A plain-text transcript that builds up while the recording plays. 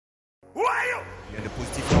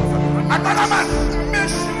Barnabas may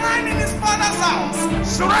shrine in his father's house.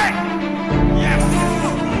 Shrine? Yes.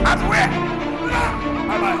 At where?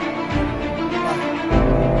 Bye-bye.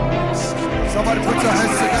 Somebody put your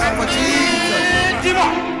hands together for Jesus.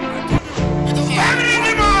 Demon. Family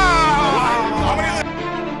demon.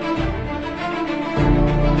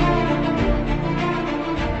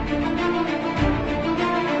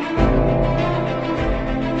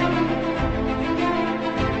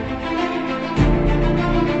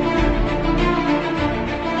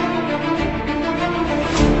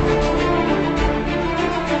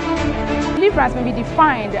 Deliverance may be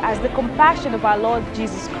defined as the compassion of our Lord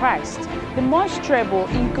Jesus Christ, demonstrable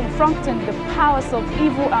in confronting the powers of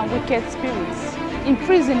evil and wicked spirits,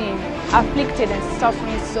 imprisoning, afflicted and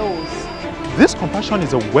suffering souls. This compassion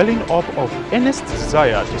is a welling up of earnest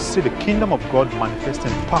desire to see the kingdom of God manifest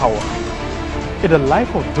in power in the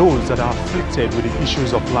life of those that are afflicted with the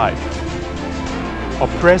issues of life,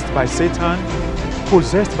 oppressed by Satan,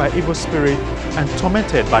 possessed by evil spirit, and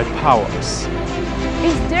tormented by powers.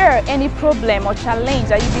 Is there any problem or challenge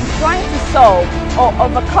that you've been trying to solve or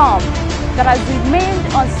overcome that has remained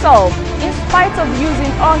unsolved in spite of using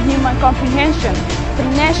all human comprehension,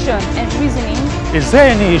 connection, and reasoning? Is there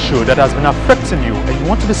any issue that has been affecting you and you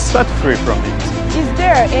want to be set free from it? Is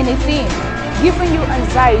there anything giving you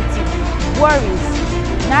anxiety, worries,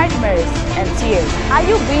 nightmares, and tears? Are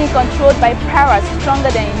you being controlled by powers stronger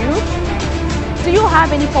than you? Do you have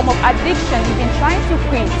any form of addiction you've been trying to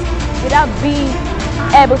quit without being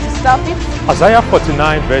able to stop it? Isaiah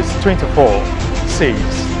 49 verse 24 says,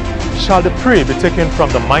 "Shall the prey be taken from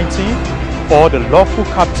the mighty, or the lawful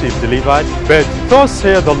captive delivered? But thus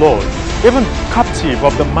saith the Lord, even captive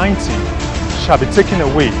of the mighty shall be taken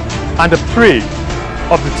away, and the prey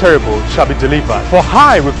of the terrible shall be delivered. For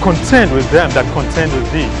I will contend with them that contend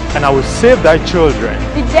with thee, and I will save thy children."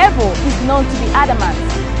 The devil is known to be adamant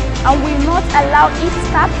and will not allow its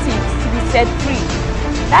captives to be set free.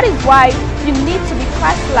 That is why you need to be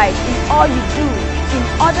Christ-like in all you do in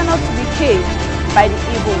order not to be caged by the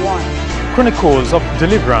evil one. Chronicles of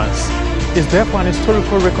Deliverance is therefore an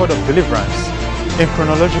historical record of deliverance in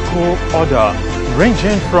chronological order,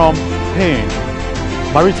 ranging from pain,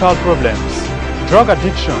 marital problems, drug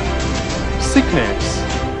addiction, sickness,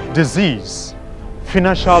 disease,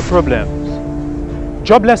 financial problems,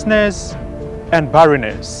 joblessness, and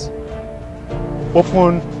barrenness,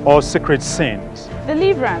 open or secret sins.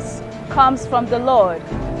 Deliverance comes from the Lord,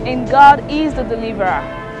 and God is the deliverer.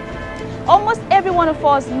 Almost every one of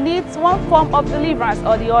us needs one form of deliverance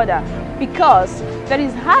or the other, because there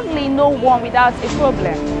is hardly no one without a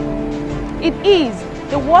problem. It is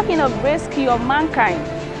the working of rescue of mankind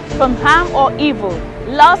from harm or evil,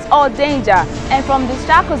 loss or danger, and from the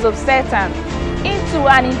shackles of Satan into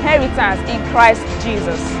an inheritance in Christ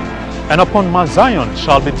Jesus. And upon Mount Zion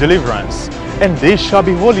shall be deliverance, and they shall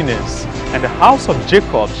be holiness, and the house of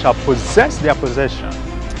Jacob shall possess their possession.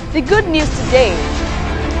 The good news today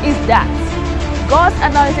is that God's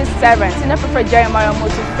anointed servant, Senior Prophet Jeremiah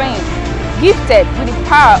Motu Fame, gifted with the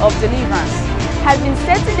power of deliverance, has been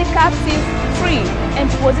setting the captives free and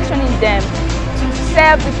positioning them to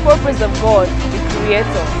serve the purpose of God, the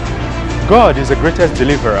Creator. God is the greatest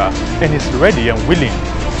deliverer and is ready and willing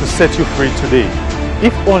to set you free today.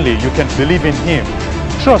 If only you can believe in Him,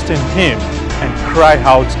 trust in Him, and cry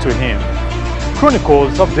out to Him.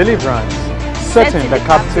 Chronicles of Deliverance, setting the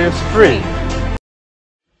captives free.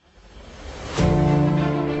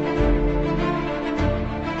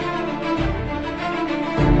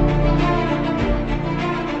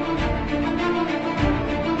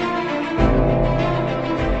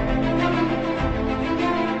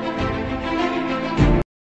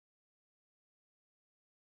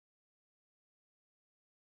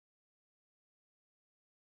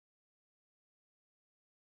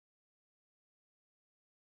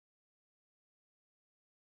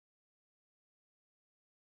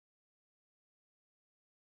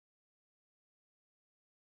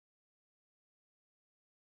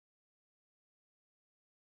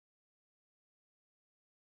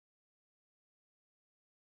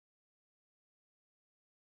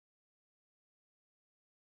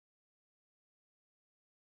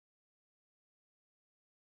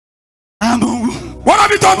 What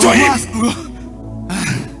have you done to him?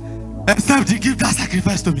 Except you give that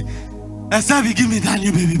sacrifice to me. Except you give me that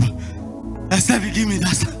new baby. Except you give me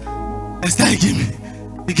that. Except you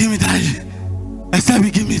give me that. Except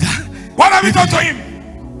you give me that. What have you done to him?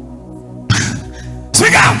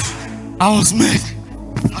 Speak out! I was made.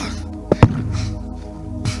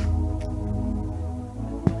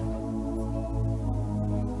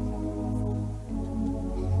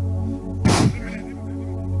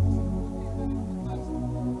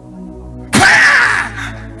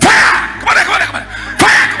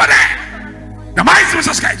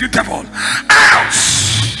 Jesus Christ, you devil. Out!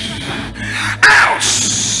 Out!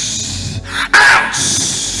 Out!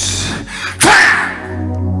 Fire!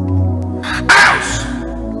 Out!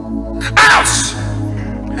 Out!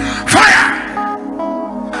 Fire!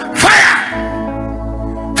 Fire!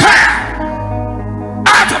 Fire!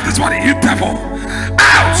 Out of this body, you devil!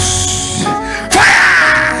 Out! Fire!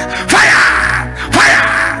 Fire! Fire!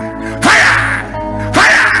 Fire!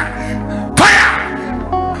 Fire! Fire!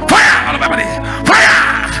 Fire! All of my body! Fire!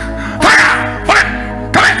 Fire! Fire!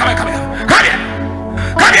 Come here! Come here! Come here! Come here!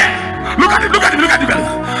 Come here! Look at him! Look at him! Look at him!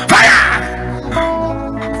 Fire!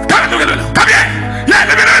 Come here! Look at him! Come here! Yeah!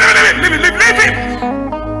 Leave him! Leave him! Leave him! Leave him!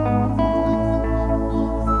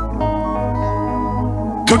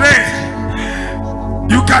 Today,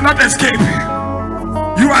 you cannot escape.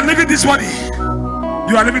 You are leaving this body.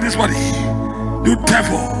 You are leaving this body. You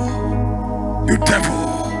devil. You devil.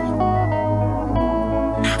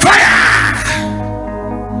 Fire!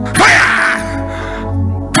 Fire!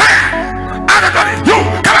 Fire! Out of the body. You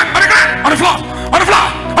come on the ground. On the floor. On the floor.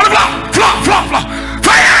 On the floor. Floor. Floor. Floor.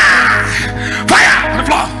 Fire! Fire! On the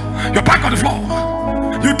floor. You're back on the floor.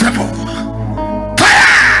 You devil.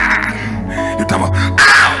 Fire! You devil.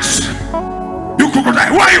 Out! You crocodile.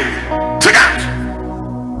 Who are you? Check out!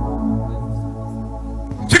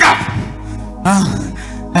 Check out!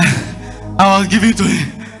 I was given to him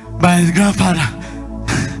by his grandfather.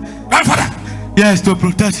 Grandfather! Yes, to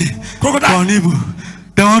protect him Crocodile. from evil.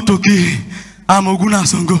 They want to kill him. I'm Oguna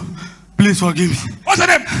Songo. Please forgive me. What's your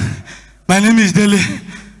name? My name is Dele.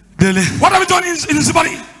 Dele. What have you done in his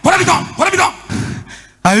body? What have you done? What have you done?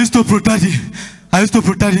 I used to protect him. I used to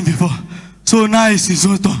protect him before. So now it's his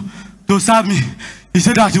own turn to serve me. He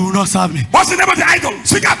said that he will not serve me. What's the name of the idol?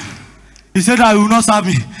 Speak up. He said that he will not serve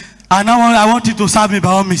me. And now I want him to serve me by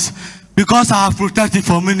all means. Because I have protected him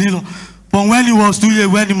from many long. From when he was 2 years,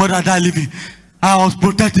 when the mother died living, I was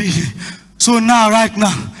protecting him. So now, right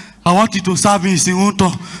now, I want him to serve me. It's his own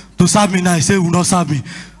turn to serve me now. He said he will not serve me.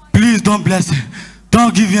 Please don't bless him.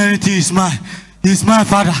 Don't give him anything. He's mine. He's my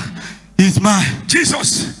father. He's mine.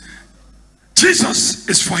 Jesus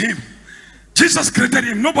is for him. Jesus created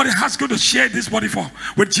him. Nobody has to share this body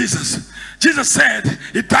with Jesus. Jesus said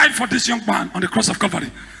he died for this young man on the cross of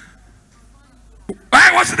Calvary.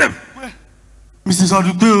 Hey, what's his name? Mrs.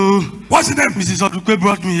 Odukwe. What's his name? Mrs. Odukwe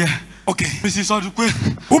brought me here. Okay. Mrs. Odukwe.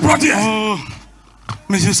 Who brought you here? Oh,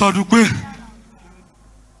 Mrs. Odukwe.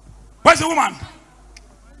 Where's the woman?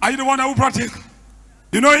 Are you the one who brought him?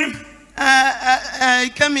 You know him? He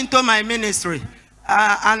came into my ministry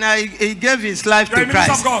and he gave his life You're to a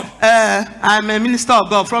minister Christ. of God? I'm a minister of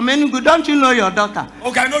God from Enugu. Don't you know your daughter?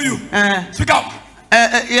 Okay, I know you. Speak out.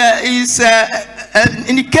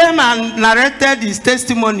 He came and narrated his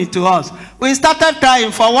testimony to us. We started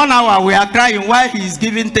crying for 1 hour. We are crying while he is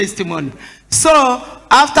giving testimony. So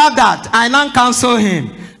after that, I now counsel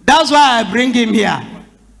him. That's why I bring him here.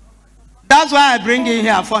 That's why I bring him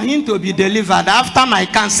here, for him to be delivered after my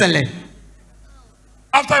counseling.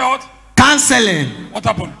 After what? Counseling. What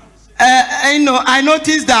happened? I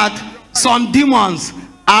noticed that some demons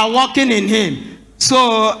are working in him.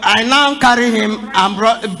 So I now carry him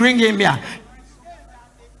and bring him here.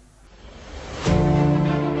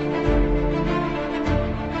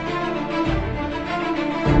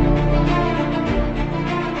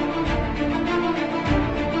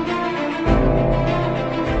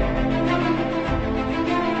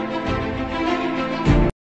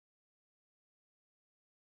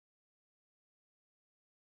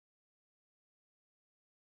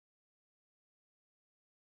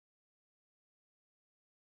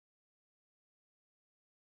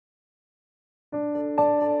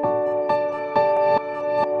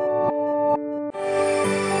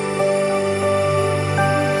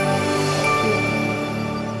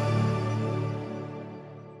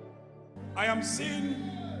 I am seeing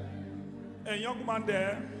a young man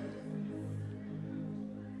there.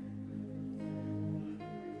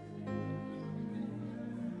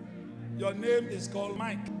 Your name is called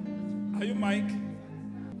Mike. Are you Mike?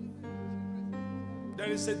 There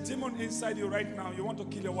is a demon inside you right now. You want to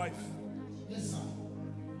kill your wife. Yes, sir.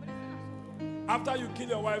 After you kill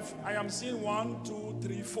your wife, I am seeing 1, 2,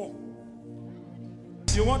 3, 4.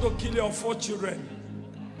 You want to kill your 4 children.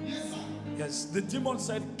 Yes, sir. Yes. The demon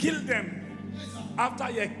said, kill them. Yes, sir.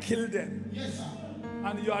 After you kill them. Yes, sir.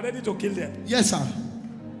 And you are ready to kill them. Yes, sir.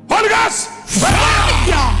 Holy Ghost!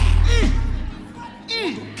 Fire!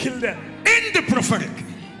 To kill them. In the prophetic.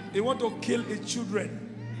 You want to kill his children.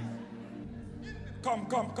 Come.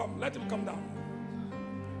 Let him come down.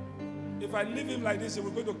 If I leave him like this, he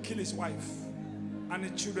will go to kill his wife and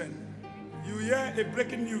his children. You hear a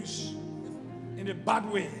breaking news in a bad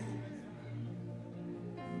way.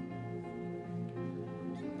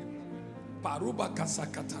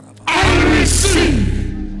 I receive.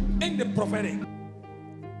 In the prophetic.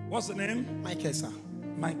 What's the name? Michael, sir.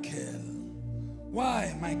 Michael.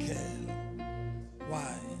 Why, Michael?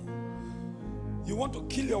 Why? You want to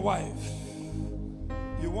kill your wife.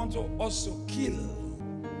 You want to also kill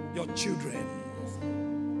your children.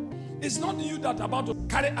 It's not you that are about to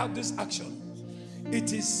carry out this action.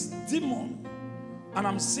 It is demon. And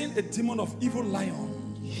I'm seeing a demon of evil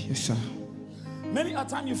lion. Yes, sir. Many a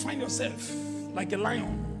time you find yourself like a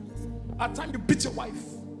lion. At time you beat your wife.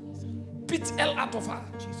 Beat hell out of her.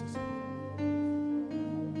 Jesus.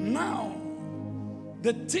 Now,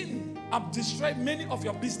 the thing have destroyed many of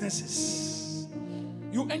your businesses.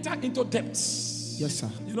 You enter into debts. Yes, sir.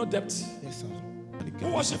 You know debt? Yes, sir.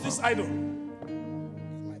 Who worship this idol?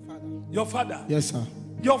 My father. Your father? Yes, sir.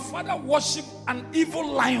 Your father worship an evil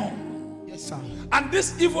lion. Yes, sir. And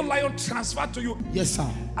this evil lion transferred to you. Yes, sir.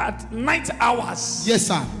 At night hours. Yes,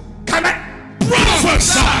 sir. Can I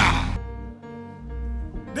prophesy?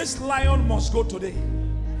 This lion must go today.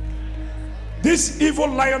 This evil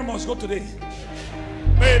lion must go today.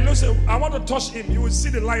 Hey, listen, I want to touch him. You will see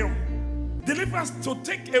the lion. Deliverance to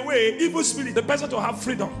take away evil spirit, the person to have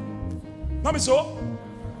freedom. Not me so?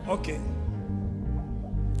 Okay.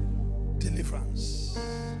 Deliverance.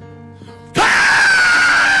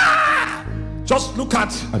 Ah! Just look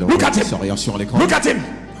at him. Look at him. Look at him.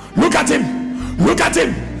 Look at him. Look at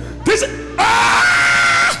him. This.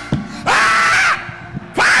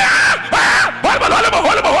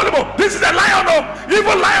 This is a lion, no,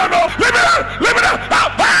 evil lion, no. Leave it out, leave it out.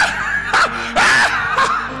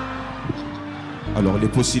 Alors les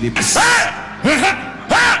possibles. Look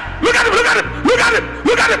at him, look at him, look at him,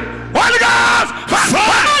 look at him. Holy Ghost!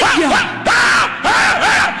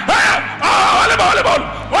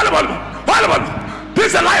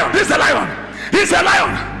 This is a lion, this is a lion. He's a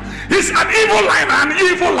lion. He's an evil lion, an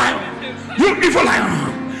evil lion. You evil lion.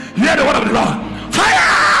 Hear the word of the Lord.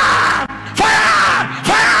 Fire! Fire!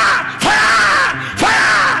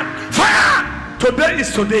 Fire! Today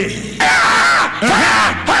is today. Fire!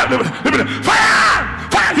 Fire! Fire! Fire!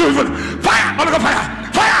 Fire! You fire! Fire! Fire! Fire! Fire!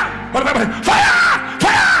 Fire!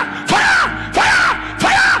 Fire! Fire!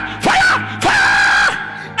 Fire! Fire!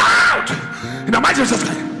 Out! In the mighty name of Jesus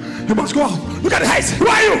Christ, you must go out. Look at the heights. Who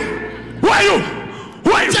are you? Who are you?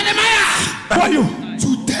 Who are you? Jeremiah. Who are you?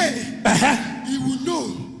 Today, you will know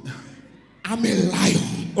I'm a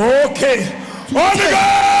lion. Okay. Holy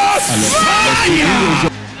Ghost!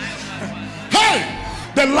 Hey!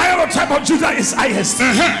 The lion of tribe of Judah is highest.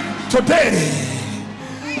 Today.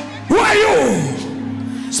 Who are you?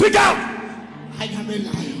 Speak out. I am a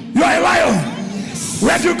lion. You are a lion. Yes.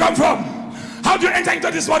 Where do you come from? How do you enter into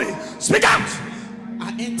this body? Speak out.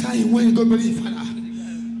 I enter in when you go bury his father.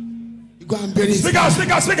 You go and bury his Speak father. out, speak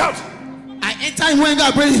out, speak out. I enter in when you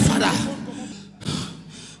go bury his father.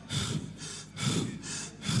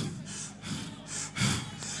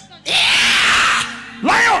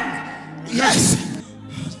 Lion. Yes.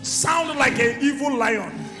 Sound like an evil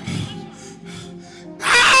lion.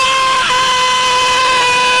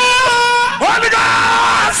 Holy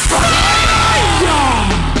Ghost!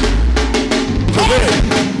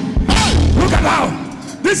 Look at how.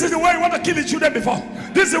 This is the way you want to kill his children before.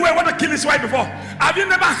 This is the way you want to kill his wife before. Have you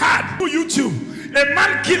never heard on YouTube a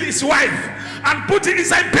man kill his wife and put it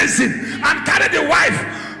inside basin and carry the wife?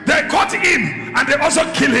 They caught him and they also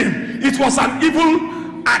kill him. It was an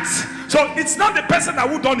evil act. So it's not the person that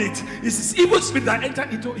who done it. It's this evil spirit that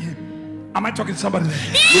entered into him. Am I talking to somebody there?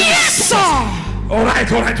 Yes, sir. All right,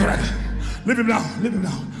 all right, all right. Leave him now. Leave him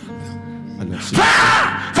now.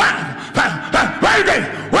 Fire! Fire! Fire! Fire! Where are you going?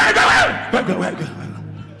 Where are you going? Where are you going? Where are you going?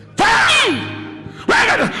 Fire! Where are you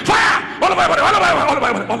going? Fire! All of my body! All of my body! All of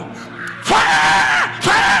my body! All of... Fire!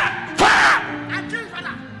 Fire! Fire! I killed his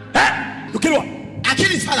father. Eh? You kill what? I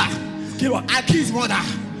killed his father. You kill what? I killed his mother.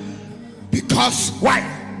 Because why?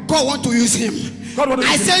 God want to use him. God want to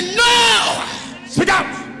use I said him. no. Speak out.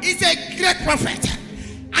 He's a great prophet.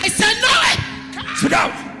 I said no. Speak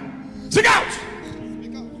out. Speak out.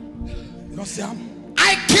 You don't see him?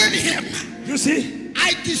 I killed him. You see?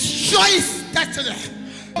 I destroy his destiny.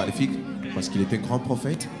 Maléfique, parce qu'il est un grand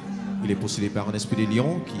prophète. Il est possédé par un esprit de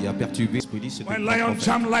lion qui a perturbé l'esprit de cet When grand lion prophète.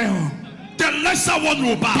 jam lion, the lesser one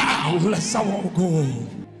will bow. The lesser one will go.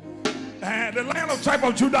 The lion of tribe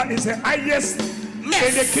of Judah is the highest in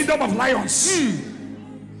the kingdom of lions.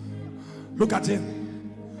 Look at him.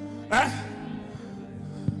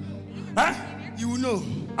 You will know.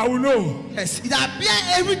 I will know. Yes, it appears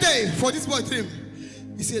every day for this boy dream.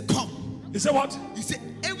 He said, "Come." He said what? He said,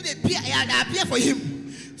 "Every day it appear for him."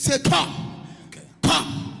 He said, "Come, Okay.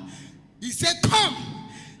 come." He said, "Come."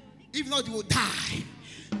 If not, you will die.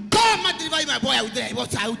 Come. God might deliver you, my boy. I will there,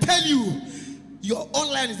 but I will tell you, your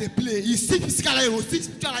own lion is a play. You see physical lion, you see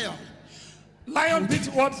spiritual lion. Lion beat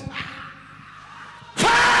what?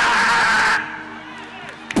 Power.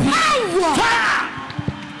 Fire!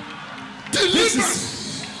 Deliverance.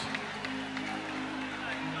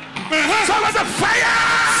 So was a fire!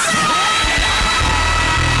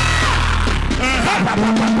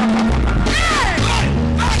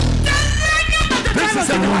 This is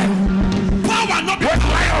a lion. Power, not the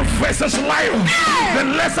lion versus lion. The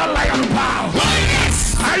lesser lion power.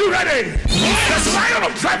 Are you ready? The lion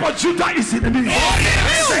of tribe of Judah is in the midst.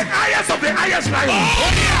 The highest of the highest lion.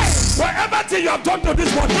 Whatever thing you have done to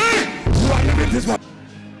this one, you are living this one.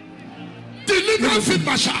 Deliverance with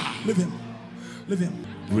Masha. Leave him. Leave him.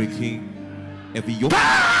 Breaking every yoke. Fire!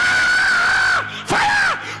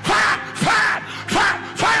 Fire! Fire! Fire! Fire!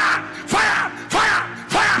 Fire! Fire! Fire!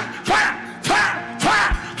 Fire! Fire! Fire! Fire!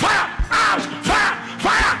 Fire! Out! Fire!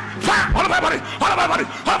 Fire! Fire! All of my body! All of my body!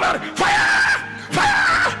 All of my body! Fire!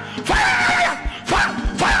 Fire! Fire! Fire!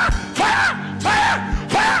 Fire! Fire! Fire!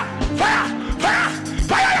 Fire! Fire! Fire!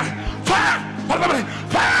 Fire! Fire! All of my body!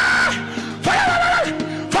 Fire! Fire!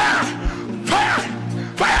 Fire!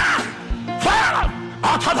 Fire! Fire!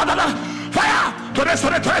 Fire!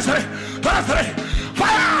 Fire! Today!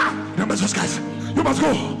 Fire! You must go, guys. You must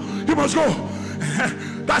go. You must go.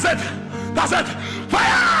 That's it. That's it.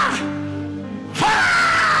 Fire!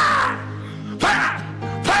 Fire! Fire!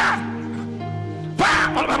 Fire! Fire!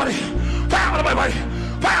 All of my body. Fire! All of my body.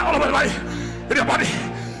 Fire! All of my body. In your body.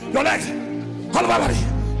 Your legs. All of my body.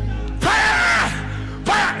 Fire!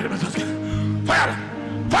 Fire! Fire!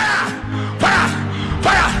 Fire! Fire!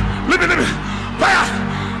 Fire! Live it. Fire!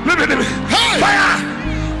 Live it. Fire!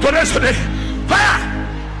 Today. Fire!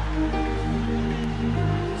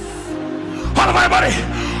 All of my body.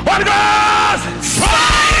 Holy Ghost!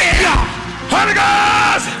 Fire! Holy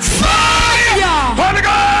Ghost! Fire! Holy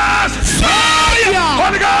Ghost! Fire!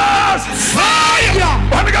 Holy Ghost! Fire!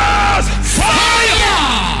 Holy Ghost! Fire!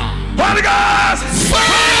 Holy Ghost!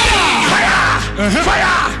 Fire! Fire!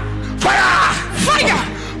 Fire! Fire!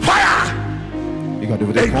 Fire! Les gars, de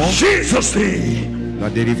vous défendre. In Jesus' name. La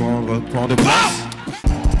délivrance prend de place.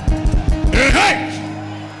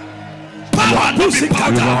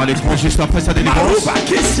 Nous allons à l'écran juste après sa délivrance.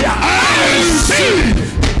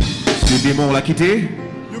 Le démon l'a quitté.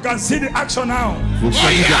 You can see the action now. Vous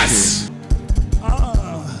pouvez regarder.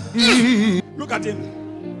 Look at him.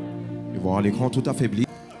 Et voir l'écran tout affaibli.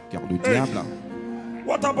 Car le diable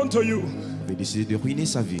What happened to you? avait décidé de ruiner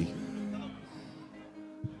sa vie.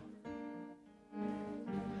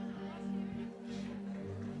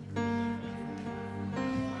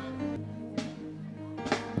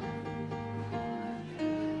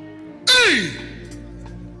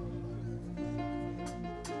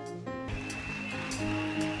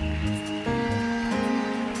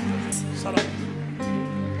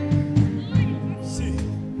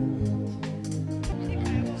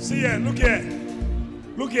 See here, look here.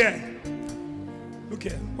 Look here. Look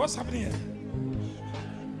here. What's happening here?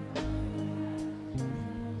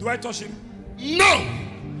 Do I touch him? No.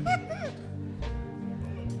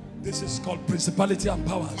 This is called principality and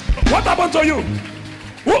power. What happened to you?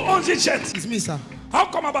 Who owns this shirt? It's me, sir. How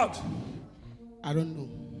come about? I don't know.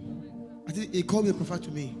 I think he called me a prophet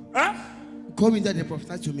to me. Huh? He called me that they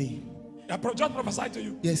prophesied to me. Just prophesied to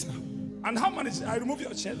you. Yes, sir. And how managed I remove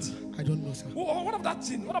your shirt? I don't know, sir. What of that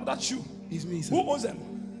thing? What of that shoe? It's me, sir. Who owns them?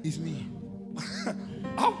 It's me.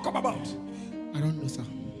 How come about? I don't know, sir.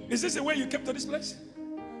 Is this the way you came to this place?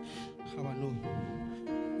 How I know?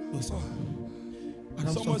 No, sir. I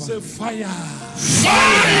don't Someone suffer. say fire.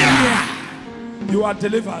 Fire! You are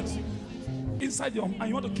delivered. Inside your and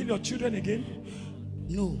you want to kill your children again?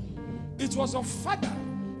 No. It was your father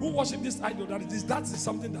who worshipped this idol. That is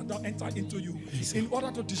something that now entered into you in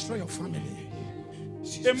order to destroy your family.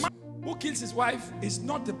 A man who kills his wife is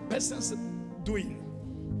not the person's doing.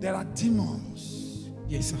 There are demons.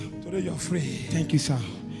 Yes, sir. Today you're free. Thank you, sir.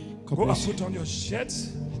 God Go and bless you. put on your shirt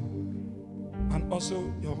and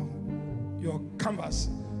also your canvas.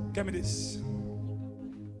 Give me this.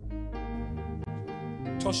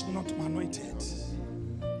 Touch not my anointed.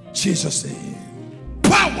 Jesus name.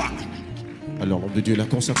 Power. Alors, l'homme de Dieu l'a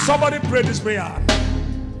consacré. Somebody pray this prayer.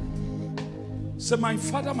 Say, my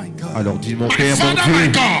Father, my God. Alors, dis mon Père, mon Father, my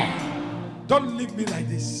Dieu, God. Don't leave me like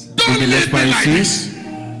this. ne me laisse pas ici.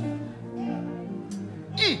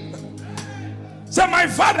 Say, my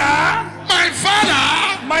Father, My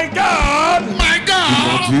Father, my God. my God.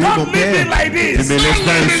 Mon Dieu, mon Don't leave me Père, like ne this. me laisse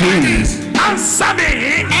pas ici. Answer me.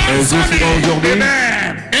 Exauce-moi aujourd'hui.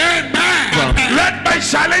 Amen. Amen. Let my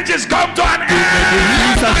challenges come to an end.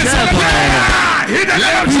 In the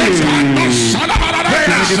name of Jesus.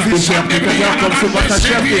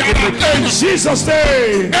 In Jesus'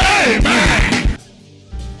 name. Amen.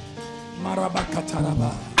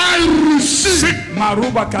 I receive.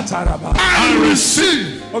 Maruba Kataraba. I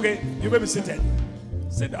receive. Okay, you may be seated.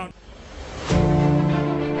 Sit down.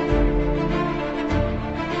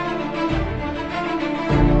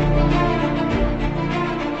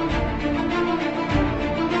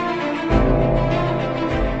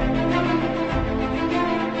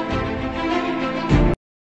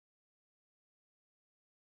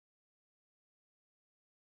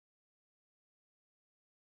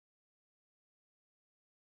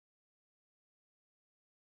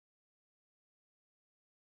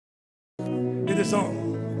 In the song.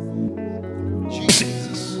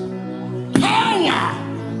 Jesus. Power.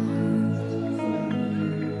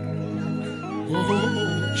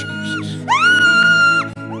 Oh, Jesus.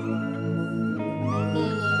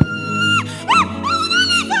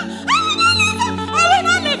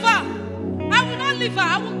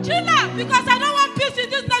 I will kill her because I don't want peace in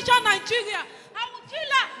this nation, Nigeria. I will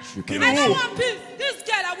kill her. I don't want peace. This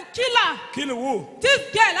girl, I will kill her. Kill who? This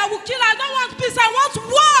girl, I will kill her. I don't want peace. I want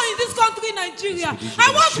war in this country, Nigeria.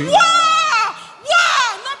 I want war. War,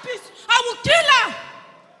 not peace. I will kill her.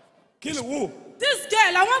 Kill who? This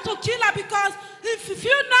girl, I want to kill her because if you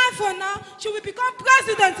feel now for now, she will become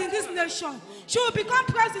president in this nation. She will become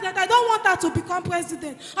president. I don't want her to become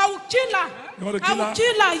president. I will kill her. You want to kill her? I will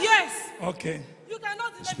kill her, yes. Okay. You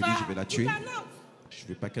cannot Je vais la tuer. Je ne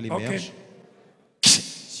veux pas qu'elle émerge.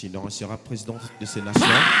 Sinon, elle sera présidente de ces nations.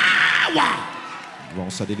 Devant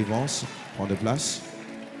sa délivrance, prendre place.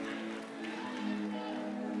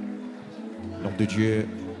 L'homme de Dieu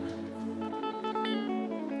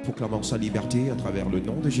proclamant sa liberté à travers le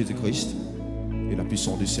nom de Jésus-Christ et la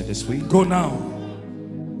puissance du Saint-Esprit. Go now.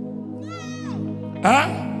 Huh?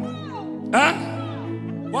 Huh?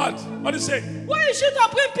 What? What do you say? Why you should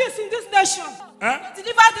not bring peace in this nation? Huh? To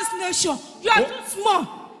deliver this nation. You are too small.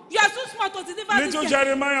 You are too small to deliver this Little nation.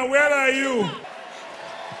 Jeremiah, where are you?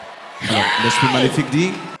 Alors, l'esprit maléfique dit,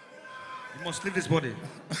 you must leave this body.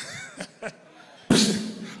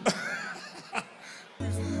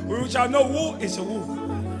 We shall know who is who.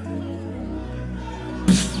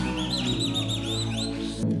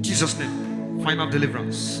 Jesus' name, final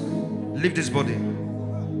deliverance. Leave this body.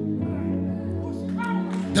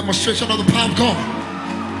 Demonstration of the power of God.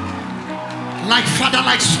 Like father,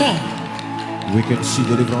 like son. we can see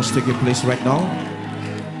deliverance taking place right now.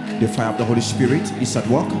 The fire of the Holy Spirit is at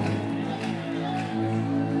work.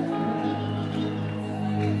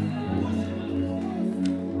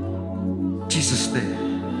 Jesus' name.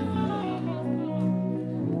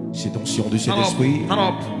 Cette onction du Saint-Esprit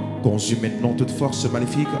consume maintenant toute force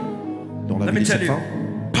maléfique dans la vie de cette femme.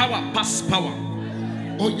 Power pass power.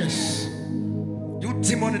 Oh yes. You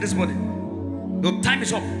demon in this body. Your time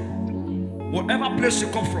is up. Whatever place you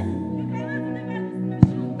come from.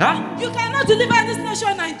 Huh? You cannot deliver this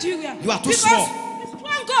nation, Nigeria. You are too because small. The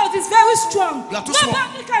strong God is very strong. You are too small.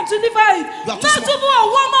 Nobody can deliver it. You are too Not small.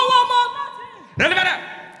 even a woman. Deliver that.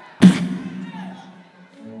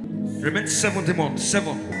 Remain 7 demons.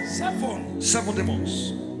 7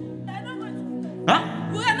 demons. Huh?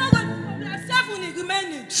 We are not going to. There are 7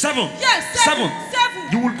 remaining. 7. Yes, 7. 7.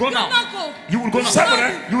 You will go now. Not go. You will go now. 7,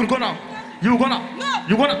 eh? You will go now. You will go now. No.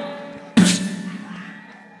 You will go now.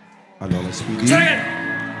 Alors l'Esprit dit, Say it.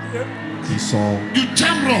 ils sont You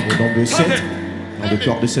jamrock. au nombre de 7 dans le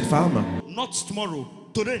corps de cette femme. Not tomorrow.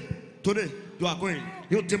 Today you are going.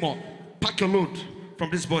 You demon, pack your load from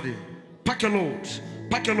this body. Pack your load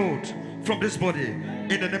from this body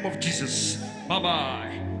in the name of Jesus. Bye bye.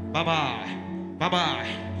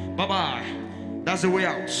 That's the way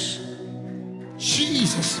out.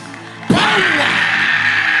 Jesus. Power.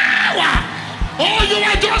 Oh, you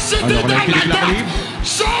are just sitting Alors, down la like clé that.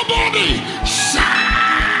 Somebody shout.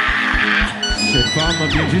 Cette femme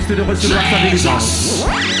vient juste de recevoir sa délivrance.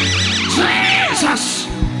 Jesus.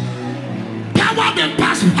 Power then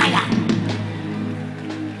pass power.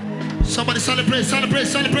 Somebody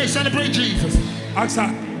celebrate Jesus. Ask her.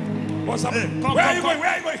 What's happening? Come, Where are come, you come. going? Where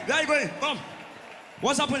are you going? Where are you going? Come.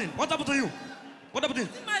 What's happening? What happened to you? What happened to you?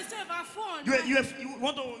 Myself, I phone. You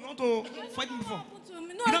want to fight me before? No, You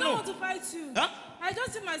I don't don't know? want to fight you. Huh? I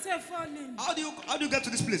just see myself falling. How do you get to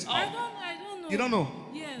this place? I don't know. You don't know?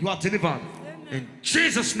 Yes. You are delivered. In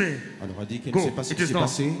Jesus' name. Alors elle dit qu'elle Go. ne sait pas ce It qui is s'est done.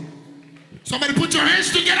 passé. Somebody put your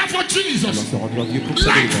hands together for Alors Jesus. se rendre à Dieu pour sa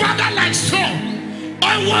Like délivrance. father, like son.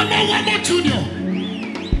 Oh, one more junior.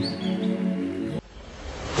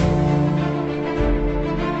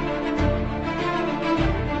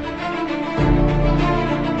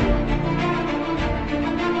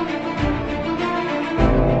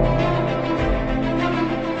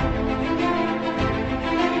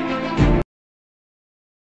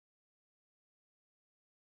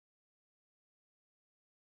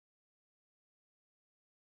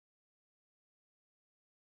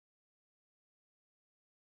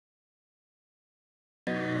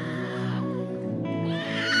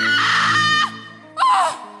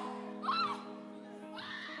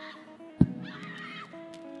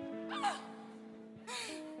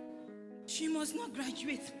 must not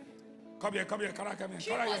graduate. Come here, come here, come here. She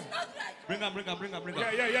must not graduate. Bring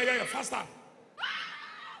her. Yeah. Faster.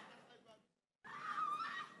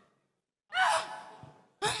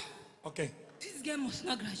 Okay. This girl must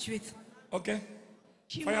not graduate. Okay.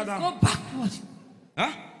 She Fire must down. go backward.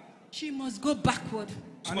 Huh? She must go backward.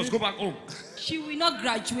 She must go back home. She will not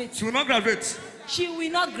graduate. She will not graduate. She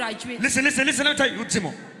will not graduate. Listen. Let me tell you,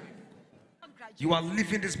 Timo. You are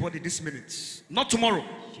leaving this body this minute. Not tomorrow.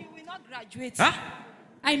 She will not graduate. Huh?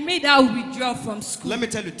 I made her withdraw from school. Let me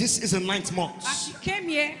tell you, this is the 9th month. And she came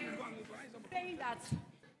here saying that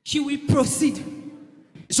she will proceed.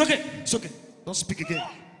 It's okay. Don't speak again.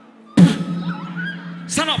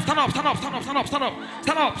 Stand up. Stand up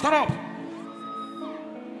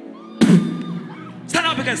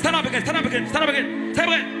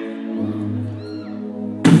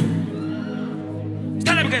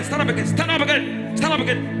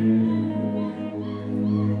again.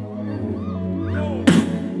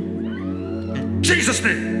 In Jesus'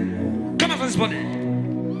 name. Come out of this body.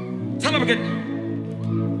 Stand up again.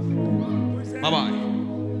 Bye-bye.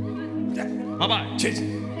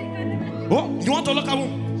 Oh, you want to look at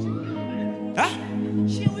womb? Huh?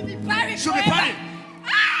 She will be buried She'll be forever. buried.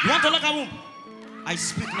 You want to look at womb? I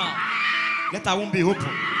speak now. Let her womb be open.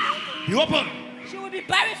 Be open. She will be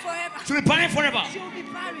buried forever. She'll be buried forever. She will be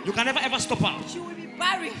buried. You can never ever stop her. She will be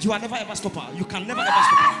buried. You will never ever stop her. You can never ever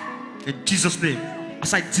stop her. In Jesus' name.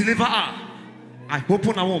 As I deliver her, I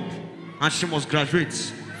open her womb and she must graduate.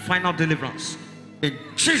 Final deliverance. In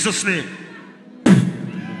Jesus' name.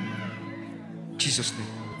 Jesus' name.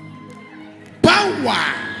 Power.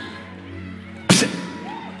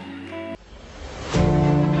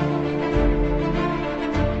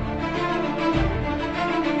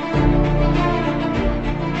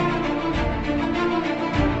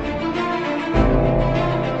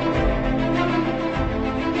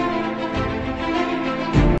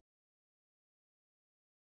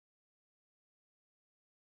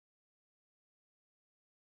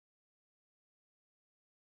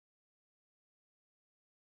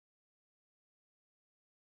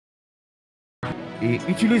 Et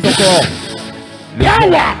utilise encore le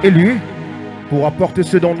corps élu pour apporter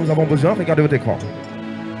ce dont nous avons besoin. Regardez votre écran.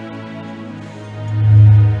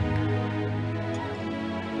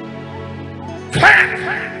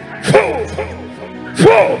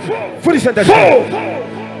 Fully scented. Fire!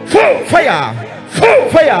 Fire!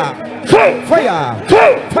 Fire!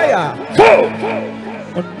 Fire!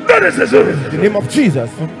 In the name of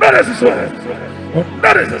Jesus.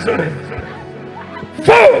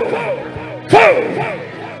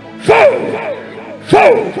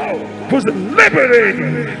 For the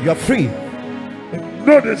liberty. You are free.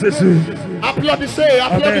 Applaudissez,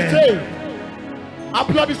 applaudissez.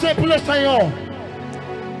 Applaudissez pour le Seigneur.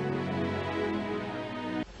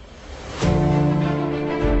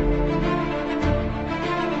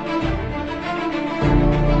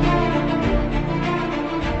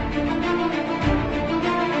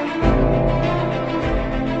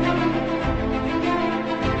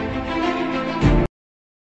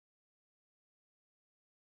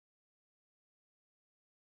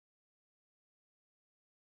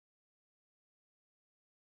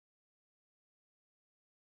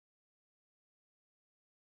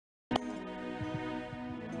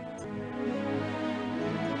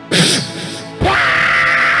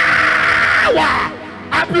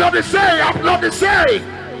 Applaudissez.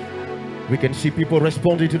 We can see people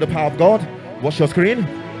responding to the power of God. Watch your screen.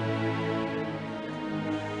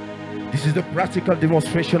 This is the practical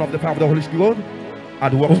demonstration of the power of the Holy Spirit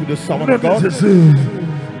at work with the Son of God. In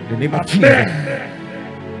the name of Jesus.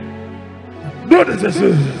 In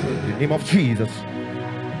the name of Jesus.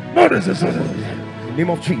 In the name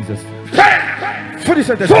of Jesus. Fully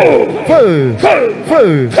scented. Fire.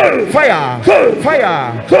 Fire.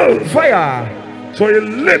 Fire. So you're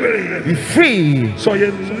liberty. Be free. So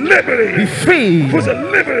you're liberty. Be free. For the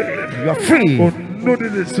liberty. You are free. Oh,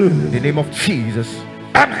 in the name of Jesus.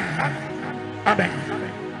 Amen. Amen.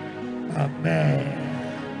 Amen.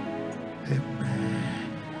 Amen.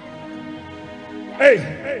 Hey.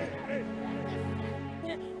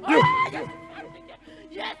 You.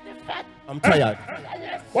 I'm tired.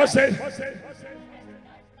 What's it?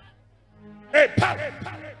 Hey, pop.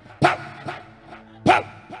 Pop. Pop.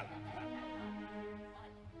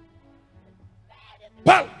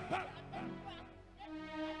 Pop.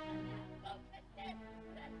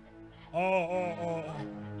 Oh,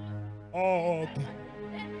 okay.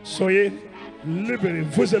 Soyez libérés.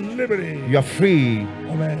 Vous êtes libérés. You are free.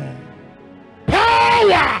 Amen.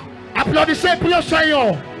 Power. Applaudissez pour le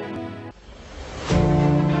Seigneur.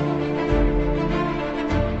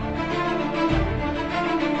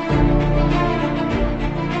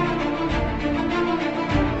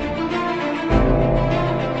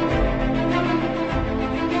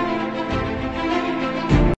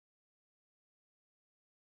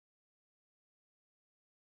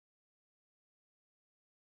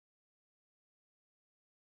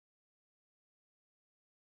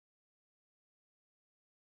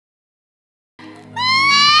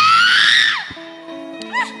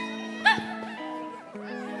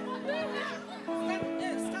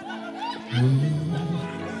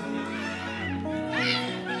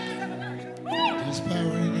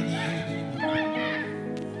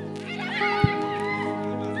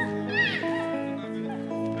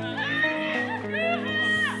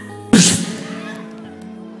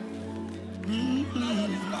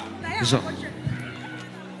 Yes, sir.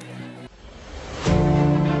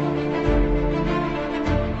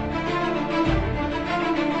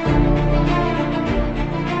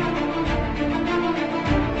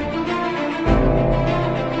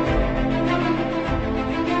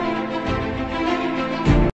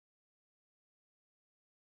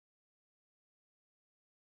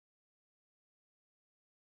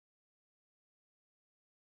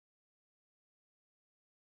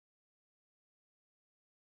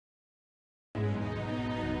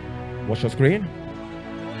 Watch your screen.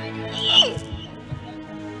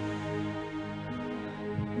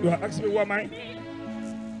 You are asking me who am I?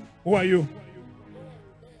 Who are you?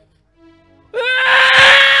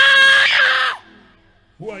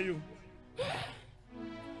 Who are you?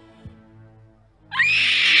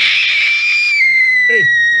 Hey,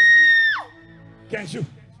 can't you?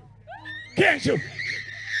 Can't you?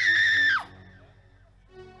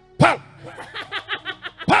 Pow!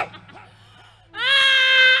 Pow!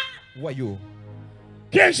 Who are you?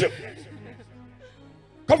 Can't you?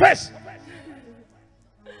 Confess!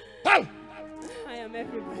 Pow! I am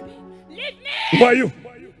everybody. Leave me! Who are you?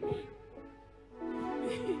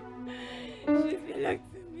 She belongs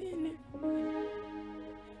to me.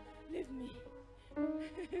 Leave me.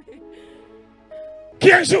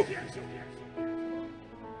 Can't you?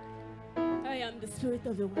 I am the spirit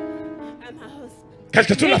of the woman. I'm her husband. Qu'est-ce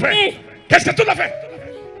que tu l'as fait? Qu'est-ce que tu l'as fait?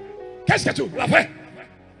 Qu'est-ce que tu l'as fait?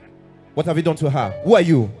 What have you done to her? Who are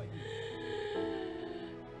you?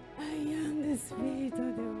 I am the spirit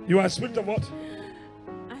of the woman. You are a spirit of what?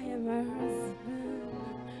 I am her husband.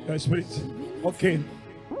 You are a spirit. Okay.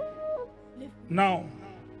 Now.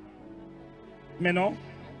 Maintenant.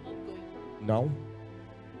 Now.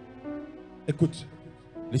 Écoute.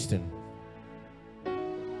 Listen.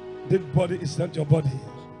 This body is not your body.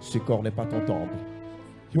 Ce corps n'est pas ton temple.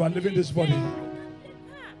 You are living this body.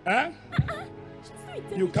 Huh?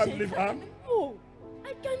 You can't leave her? No,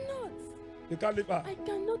 I cannot. You can't leave her? I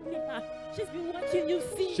cannot leave her. She's been watching you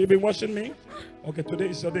see. She's been watching me? Okay, today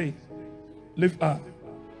is your day. Leave her.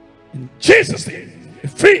 In Jesus' name.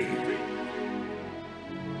 Free.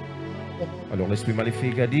 Alors l'esprit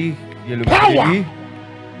maléfique a dit, il y a le bouclier,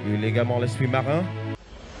 il y a également l'esprit marin.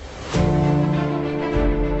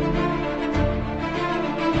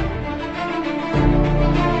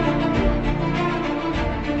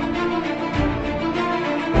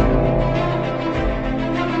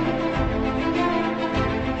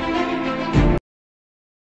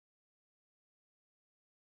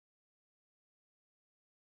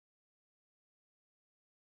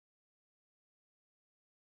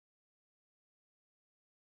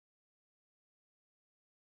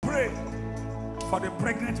 Pray for the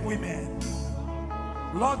pregnant women.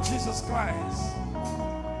 Lord Jesus Christ,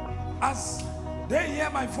 as they hear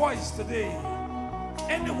my voice today,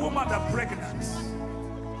 any woman that pregnant,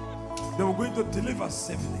 they were going to deliver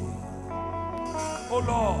safely. Oh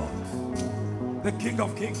Lord, the King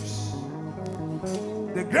of Kings,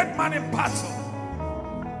 the great man in battle,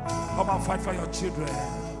 come and fight for your children.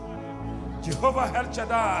 Jehovah El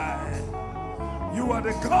Shaddai, you are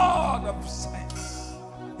the God of saints.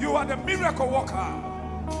 You are the miracle worker.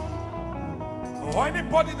 Or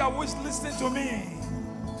anybody that was listening to me,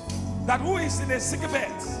 that who is in a sick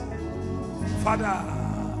bed, Father,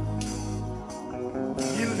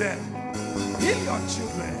 heal them. Heal your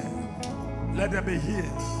children. Let them be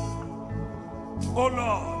healed. Oh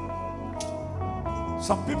Lord,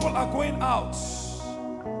 some people are going out.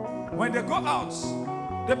 When they go out,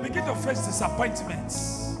 they begin to face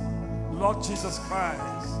disappointments. Lord Jesus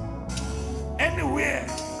Christ, anywhere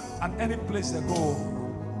and any place they go,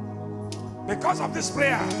 because of this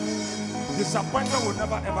prayer, disappointment will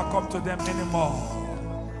never ever come to them anymore.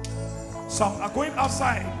 Some are going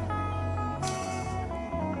outside.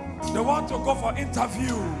 They want to go for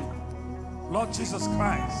interview. Lord Jesus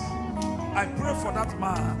Christ, I pray for that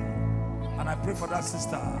man and I pray for that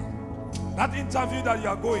sister. That interview that you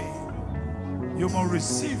are going, you must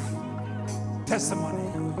receive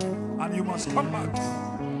testimony and you must come back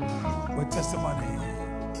with testimony.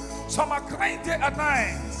 Some are crying day and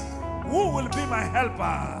night. Who will be my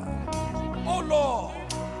helper? Oh Lord,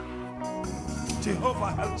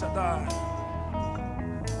 Jehovah El Shaddai,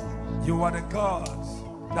 you are the God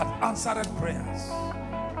that answered prayers.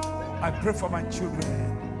 I pray for my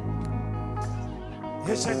children.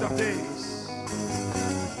 Ancient of days,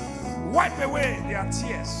 wipe away their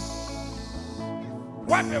tears.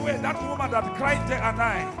 Wipe away that woman that cried day and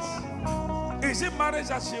night. Is it marriage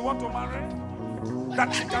that she wants to marry?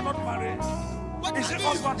 That she cannot marry? Is it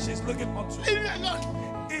husband she's looking unto? Leave me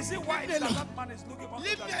alone. Is it wife that man is looking unto?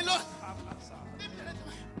 Leave me alone.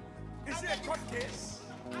 Is it a court case?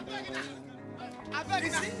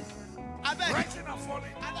 Rising and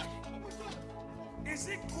falling. Is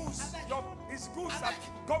it goods? Is goods that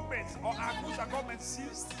government or are goods that government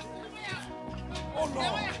seized? Oh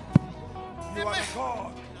Lord, you are the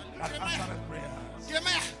God that answered prayers.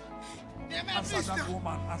 Answer that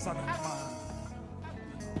woman, answer that man.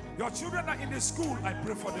 Your children are in the school, I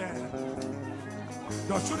pray for them.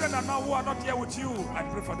 Your children are now who are not here with you, I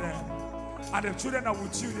pray for them. And the children are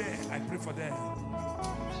with you there, I pray for them.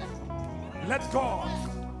 Let God,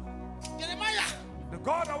 the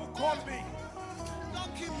God that will call me,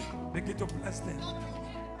 begin to bless them,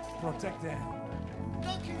 protect them,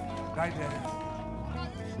 guide them.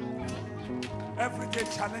 Everyday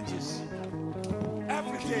challenges,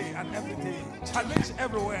 every day and every day, challenge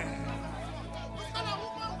everywhere.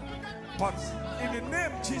 But in the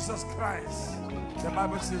name of Jesus Christ, the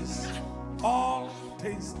Bible says, all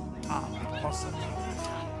things are possible.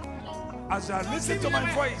 As you are listening to my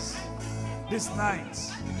voice this night,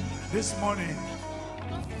 this morning,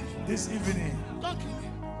 this evening,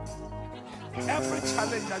 every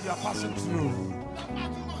challenge that you are passing through,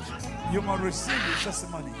 you must receive your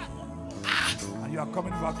testimony. And you are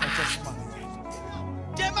coming back with testimony.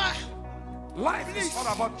 Life is all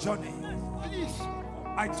about journey.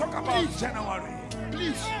 I talk about January.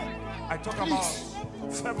 I talk about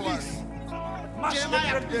February. March,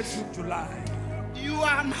 April, May, June, July.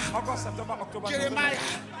 August, September, October, November.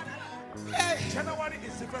 January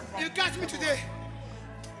is different from. You catch me today.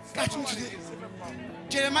 Catch me today.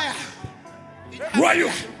 Jeremiah. Who are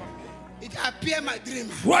you? It appeared in my dream.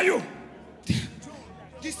 Who are you?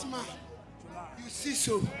 This man. You see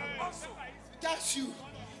so. That's you.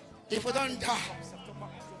 If I don't die.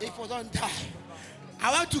 If I don't die.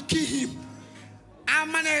 I want to kill him. I'm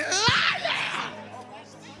a liar.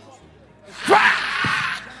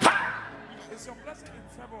 It's your blessing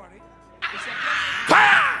in February. It's your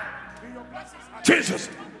blessing. In your blessings are Jesus.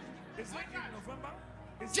 It's like in November.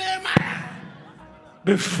 It's Jeremiah.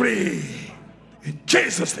 Be free. In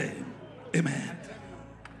Jesus' name. Amen.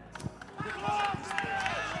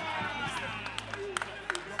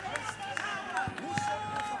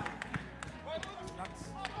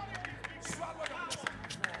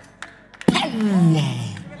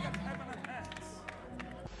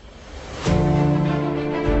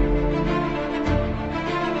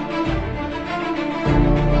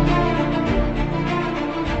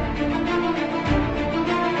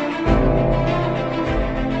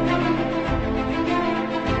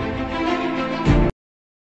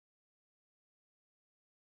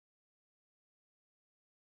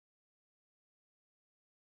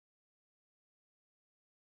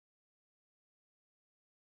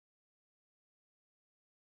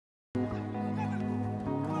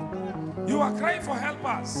 You are crying for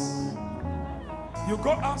helpers. You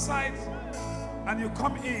go outside and you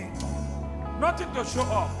come in. Nothing to show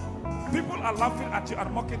up. People are laughing at you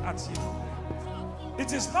and mocking at you.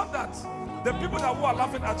 It is not that the people that who are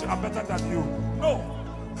laughing at you are better than you. No,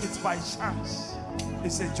 it's by chance.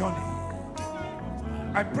 It's a journey.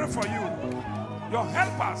 I pray for you. Your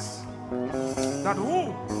helpers that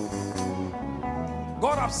who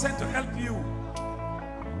God have sent to help you,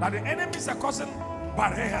 that the enemies are causing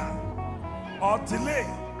barrier or delay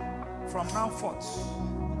from now forth,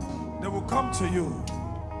 they will come to you.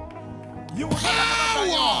 You will not die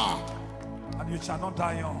young, and you shall not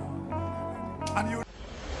die young. And you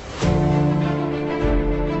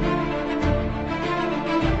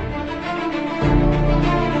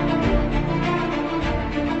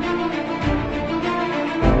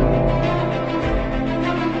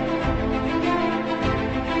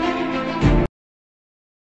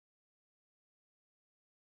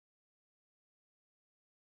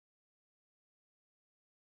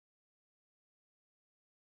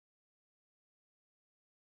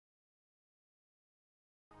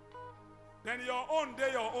then your own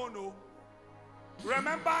day, your own. Oh.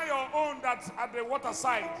 Remember your own that's at the water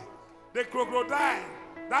side. The crocodile,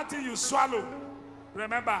 that thing you swallow.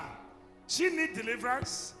 Remember, she needs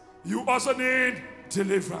deliverance. You also need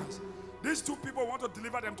deliverance. These two people want to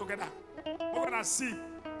deliver them together. We're going to see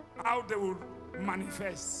how they will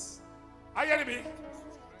manifest. Are you hearing me?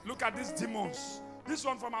 Look at these demons. This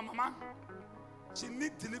one from her mama. She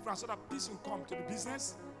needs deliverance so that peace will come to the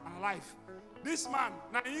business and life. This man,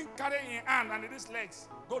 now he carry in hand and in his legs,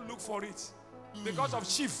 go look for it. Because of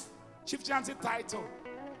chief chancy title.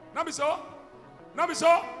 Not be so? Not be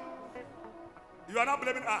so? You are not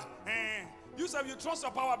blaming her. You said you trust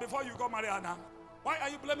your power before you got married her now. Why are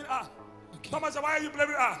you blaming her? Okay. Thomas, why are you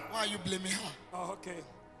blaming her? Why are you blaming her? Oh, okay.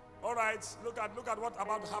 All right, look at what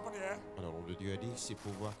about to happen here. Alors l'homme de Dieu a dit, c'est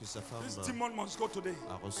pour voir que sa femme This demon must go today.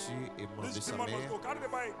 a reçu et demande de This sa demon must mère, go. Carry the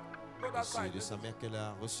bike. Go that c'est side. de sa mère qu'elle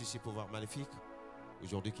a reçu ses pouvoirs maléfiques.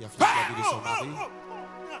 Aujourd'hui qui a fait la vie de son mari.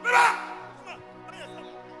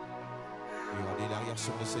 Regardez l'arrière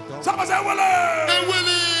sur de cet homme. Somebody say, Willie! Hey,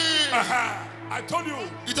 Willie! I told you.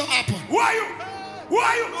 It don't happen. Who are you? Who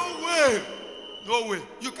are you? No way. No way.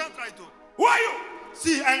 You can't try to. Who are you?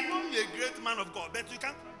 See, I know you're a great man of God, but you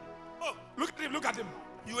can't. Oh, look at him. Look at him.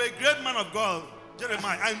 You're a great man of God,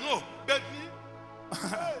 Jeremiah. I know. But me,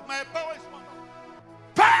 my power is one.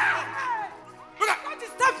 Look at. Don't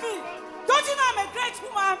disturb me. Don't you know I'm a great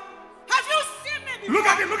woman? Have you seen me before? Look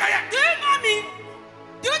at him. Look at him. Do you know me?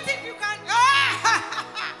 Do you think you can?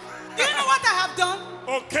 Do you know what I have done?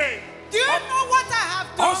 Okay. Do you know what I have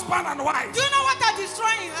done? Husband and wife. Do you know what I'm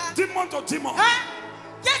destroying her? Demon to demon.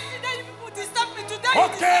 Yesterday you people disturbed me. Today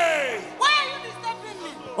okay. You why are you disturbing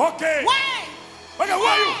me? Okay. Why? Okay, who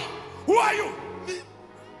are you? Who are you? Me.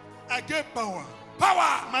 I get power.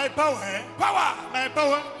 Power. My power, eh? Power. My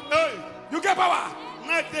power. Hey. You get power.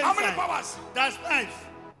 How many powers? That's knife.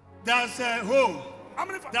 That's hoe. How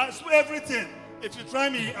many? That's everything. If you try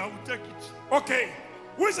me, I will take it. Okay.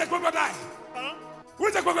 Who is a crocodile? Who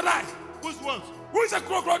is a crocodile? Who's what? Who is a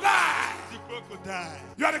crocodile? The crocodile.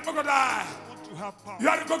 You are the crocodile. I want to have power. You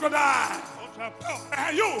are the crocodile. I want to have power.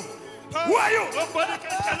 And you? Power. Who are you? Nobody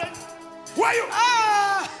can challenge. Who are you?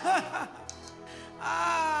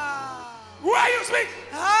 Who are you? Speak.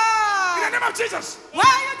 In the name of Jesus. Why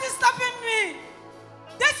are you disturbing me?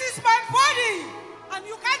 This is my body. And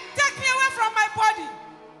you can't take me away from my body.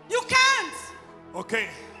 You can't. Okay.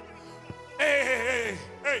 Hey,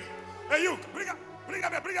 you. Bring him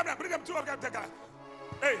to him.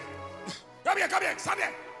 Hey, come here. Stand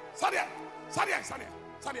here.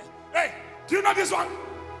 Hey, do you know this one?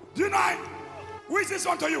 Do you know him? Who is this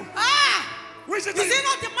one to you? Who is it to you? Is he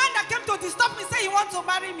not the man that came to disturb me, say he wants to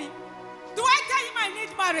marry me? Do I tell him I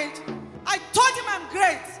need marriage? I told him I'm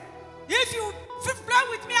great. If you play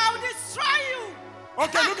with me, I will destroy you.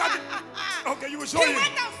 Okay, look at it. Okay, you will show him. He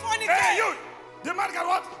went and fornicated. Hey, you. The man can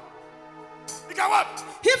what? He can what?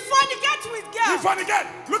 He fornicates with girls. He fornicates.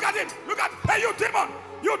 Look at him. Hey, you demon.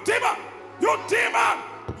 You demon.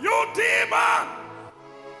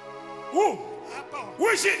 Who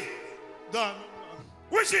is she?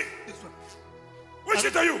 Who is she? This one. Who is she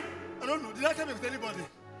to you? I don't know. Did I come with anybody?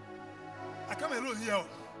 I come alone here.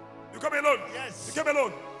 You come alone? Yes. You came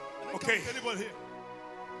alone? Okay. Anybody here?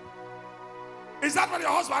 Is that one your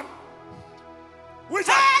husband? Which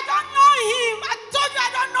I don't know him. I told you I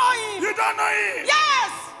don't know him. You don't know him?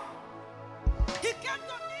 Yes. He came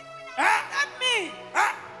to meet me and disturb me.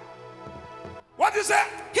 What did you say?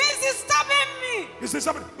 He's disturbing me. He's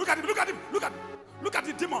disturbing. Look at him. Look at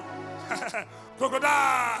the demon.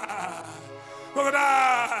 Crocodile.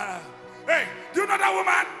 Hey, do you know that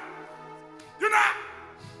woman? You know?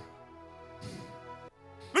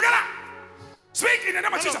 Look at her. Speak in the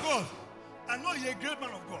name of Jesus. God. I know you're a great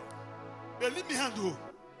man of God. But leave me hand though.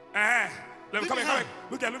 Let me come here.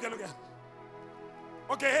 Look here.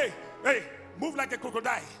 Okay, hey, move like a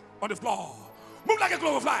crocodile on the floor. Move like a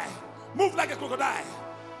cloverfly. Move like a crocodile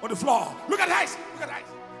on the floor. Look at the eyes.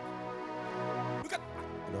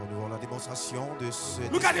 Alors nous avons la démonstration de ce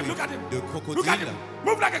look at him. de crocodile.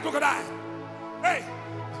 Move like a crocodile. Hey.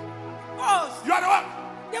 Coast. You are the one.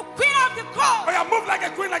 The queen of the coast. Oh yeah, move like a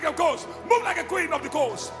queen of the coast. Move like a queen of the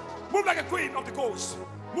coast. Move like a queen of the coast.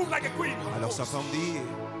 Move like a queen. Alors sa femme dit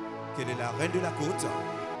qu'elle est la reine de la côte.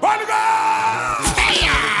 Holy Ghost!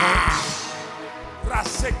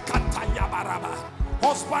 Rasekataya baraba.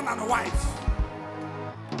 Husband and wife.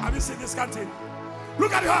 Have you seen this canteen?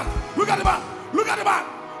 Look at the man. Look at the man. Look at the man.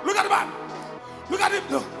 Look at the man. Look at him.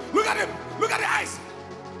 Look at him. Look at the eyes.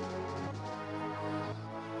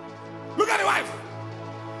 Look at the wife.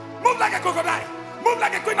 Move like a crocodile. Move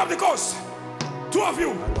like a queen of the coast. Two of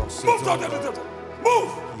you. Move to the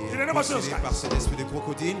move. Il est possédé par cet esprit de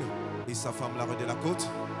crocodile et sa femme la reine de la côte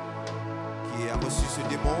qui a reçu ce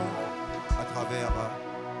démon à travers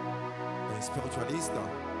un spiritualiste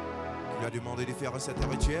qui lui a demandé de faire un certain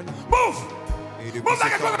rituel. Move. Et depuis move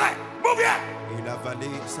like a crocodile. Move here. Il a avalé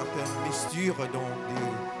certaines mixtures dans des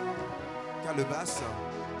calebasses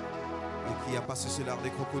et qui a passé cela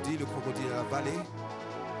des crocodiles. Le crocodile a avalé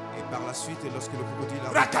et par la suite, lorsque le crocodile a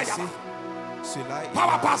passé cela, il a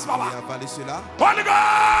avalé cela. Holy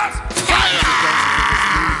Ghost! Fire!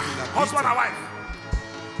 Husband and wife.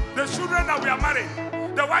 The children that we are married,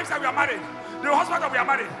 the wives that we are married, the husband that we are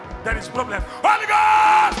married, there is problem. Holy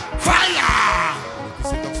Ghost! Fire!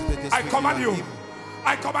 I command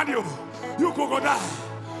you. You crocodile.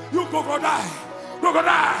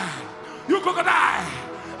 Crocodile. You crocodile.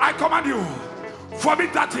 I command you.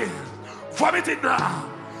 Vomit that thing. Vomit it now.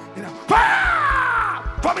 Fire!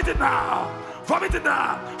 Vomit it now. Vomit it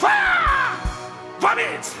now. Fire!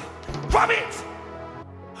 Vomit. Vomit.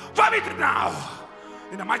 Vomit it now.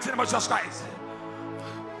 In the mighty name of Jesus Christ.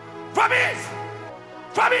 Vomit.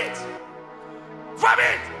 Vomit.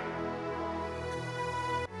 Vomit.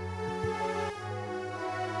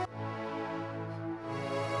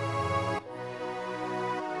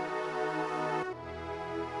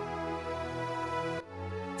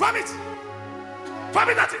 Vomit!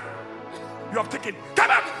 Vomit that it! You have taken. Come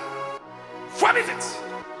back! Vomit it!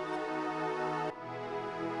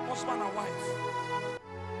 Husband and wife.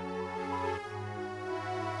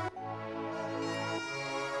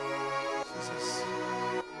 Jesus.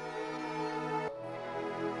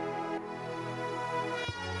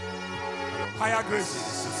 Higher grace.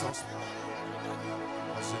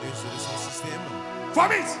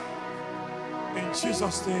 Vomit! In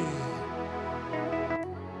Jesus' name.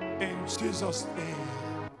 In Jesus' name.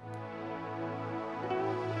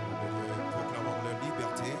 Proclamons leur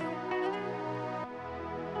liberté.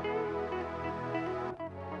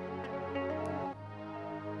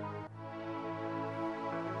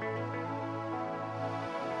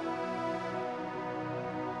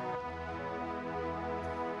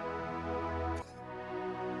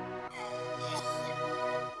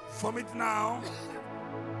 Vomit now.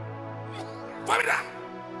 Vomit that.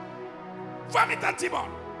 Vomit that demon.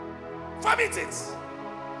 Vomit it.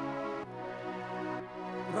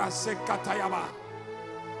 Rasekatayaba.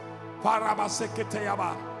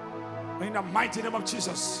 Parabaseketayaba. In the mighty name of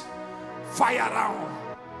Jesus. Fire now.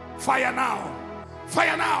 Fire now.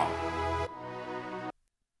 Fire now.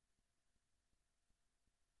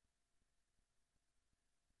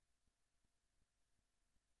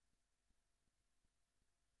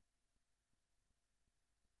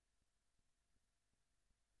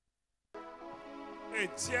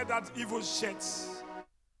 Tear that evil shirt,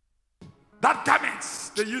 that garments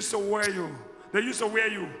they used to wear you. They used to wear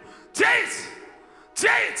you. Tear it,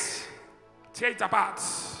 tear it, tear it apart.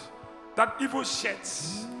 That evil shirt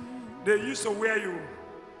they used to wear you.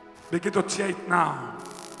 Begin to tear it now.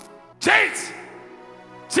 Tear it,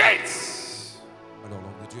 tear it. Alors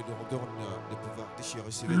l'homme de Dieu leur donne de pouvoir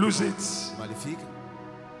déchirer ces Lose vêtements it. maléfiques.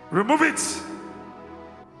 Remove it.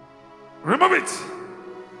 Remove it.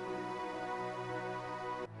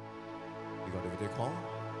 Regardez votre écran.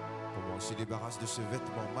 Comment il se débarrasse de ce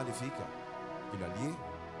vêtement maléfique qu'il a lié.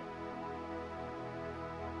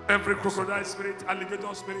 Every crocodile spirit,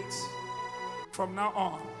 alligator spirit, from now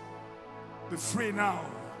on, be free now.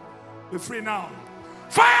 Be free now.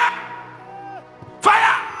 Fire!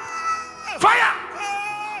 Fire! Fire!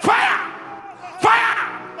 Fire! Fire!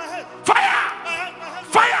 Fire!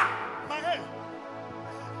 Fire!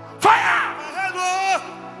 Fire!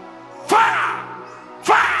 Fire!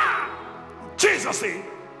 Fire! Jesus name.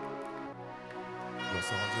 Gloire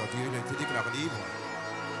soit rendue à Dieu, il a été déclaré libre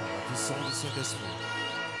par la puissance du Saint-Esprit.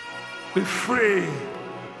 Be free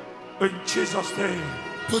in Jesus' name.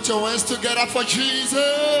 Put your hands together for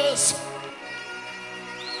Jesus.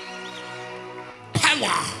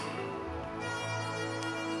 Power.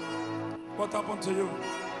 What happened to you?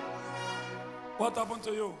 What happened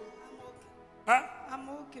to you? Huh? I'm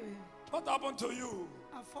okay. What happened to you?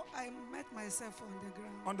 I met myself on the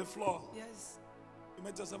ground. On the floor? Yes. You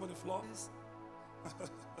met yourself on the floor? Yes.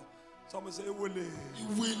 Someone say, Willie.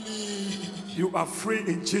 Willie. You are free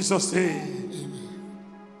in Jesus' name. Amen.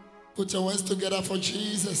 Put your hands together for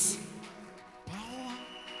Jesus.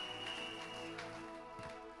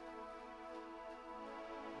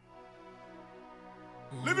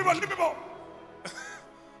 Leave him, leave him.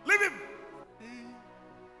 Leave him.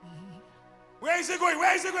 Where is he going?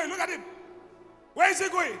 Where is he going? Look at him. Where is he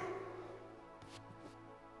going?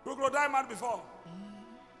 Crocodile man before.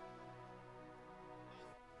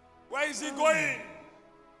 Where is he going?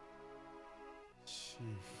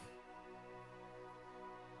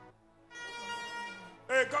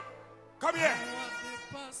 Hey, come here.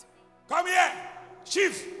 Come here.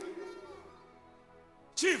 Chief.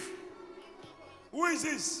 Chief. Who is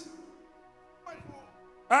this?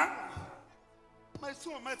 Huh? My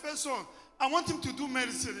son, my first son. I want him to do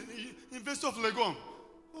medicine in University of Legon.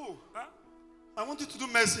 Oh, huh? I want you to do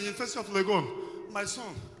medicine in University of Legon. My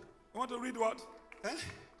son. You want to read what? Eh?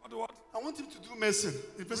 What? I want him to do medicine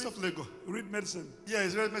in University of Legon. Read medicine? Yeah,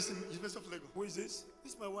 he's read medicine in University of Legon. Who is this?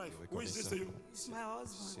 This is my wife. Who is this to you? It's my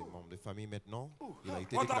husband. C'est membre de famille maintenant. Il a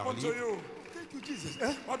été What déclaré happened to libre. you? Thank you, Jesus.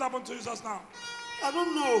 Eh? What happened to you just now? I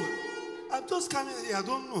don't know. I'm just coming here. I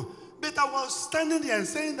don't know. But I was standing there and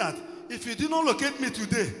saying that If you did not locate me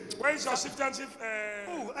today. Where is your chieftainship?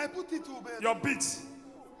 Oh, I put it to your beat.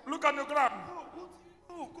 Look at the ground.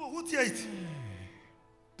 Oh, go, who tear it?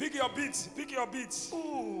 Pick your beat. Pick your beat.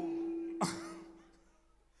 Oh.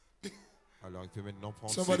 Alors, il peut maintenant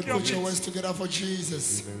prendre. Somebody put your hands together for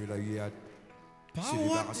Jesus.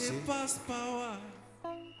 Power depasse power.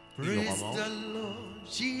 Praise the Lord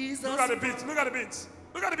Jesus. Look at the beat. Look at the beat.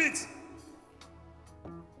 Look at the beat.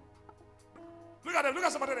 Look at them. Look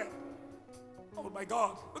at somebody there. Oh my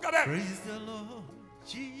God. Look at them. Praise the Lord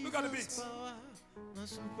Jesus. Look at the beat.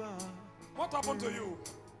 What happened to you?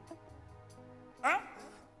 Huh?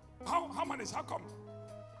 How many? How come?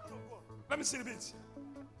 Let me see the beat.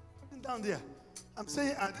 Down there. I'm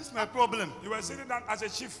saying, this is my problem. You were sitting down as a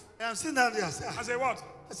chief. I'm sitting down there. As a what?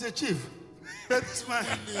 As a chief. That's my.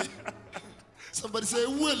 Somebody say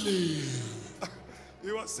Willie.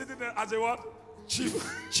 You were sitting there as a what? Chief.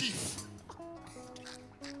 Chief.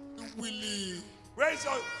 Willie. Where is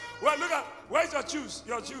your? Well, look at. Where's your shoes?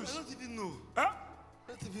 Your shoes. I don't even know. Huh? I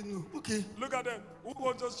don't even know. Okay. Look at them. Who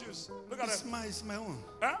owns those shoes? Look at them. It's my own.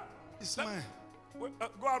 Huh? It's mine. Go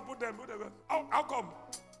and put them. Put them. How come?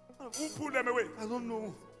 Who pulled them away? I don't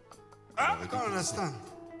know. Huh? I can't understand.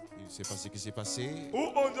 Il ne sait pas ce qui s'est passé.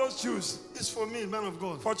 Who owns those shoes? It's for me, man of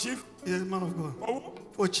God. For chief? Yeah, man of God. For who?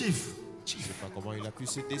 For chief. Je ne sais pas comment il a pu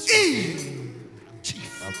se décider.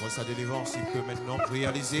 Après sa délivrance, il peut maintenant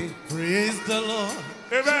réaliser. Praise the Lord.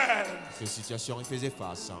 Amen. Cette situation, il faisait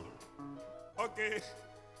face. Okay.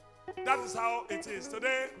 That is how it is.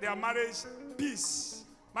 Today, their marriage, peace.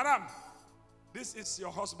 Madam, this is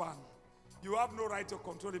your husband. You have no right to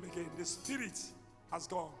control him again. The spirit has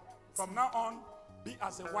gone. From now on, be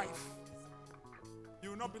as a wife. You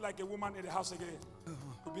will not be like a woman in the house again.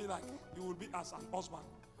 You will be as an husband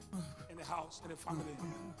in the house, in the family.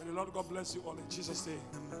 May the Lord God bless you all in Jesus' name.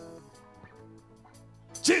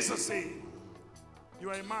 Jesus name. You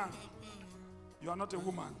are a man. You are not a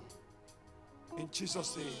woman. In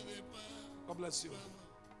Jesus' name. God bless you.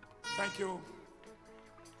 Thank you.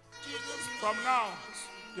 From now,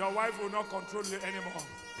 your wife will not control you anymore.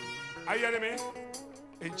 Are you hearing me?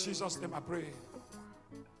 In Jesus' name I pray.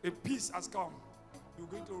 A peace has come. You're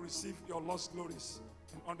going to receive your lost glories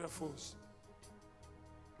in 100 folds.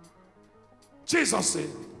 Jesus'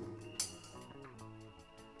 name.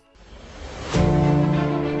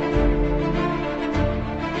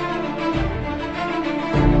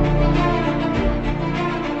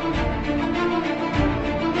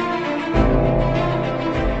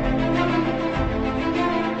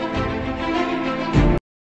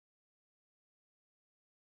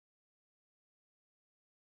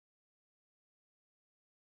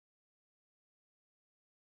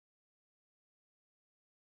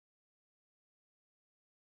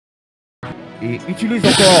 Et utilise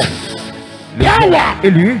encore les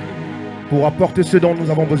élus pour apporter ce dont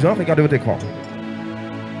nous avons besoin. Regardez votre écran.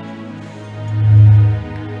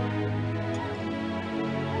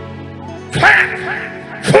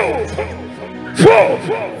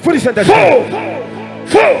 Fully sentence. Fire!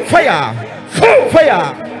 Fire!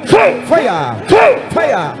 Fire!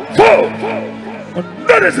 Fire! In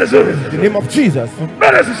the name of Jesus.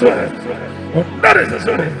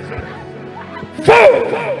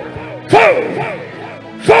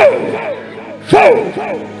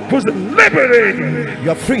 For the liberty.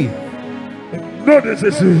 You are free.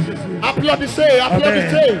 Applaudissez,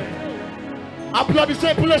 applaudissez.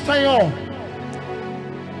 Applaudissez pour le Seigneur.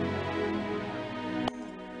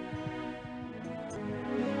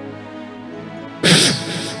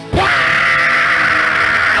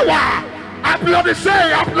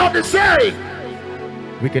 Applaudissez, applaudissez.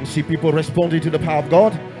 We can see people responding to the power of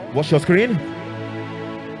God. Watch your screen.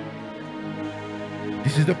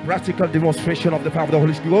 This is the practical demonstration of the power of the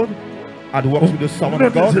Holy Spirit at work through the Son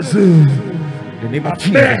of God. In the name of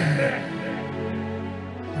Jesus.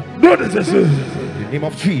 In the name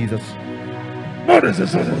of Jesus. In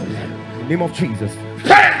the name of Jesus.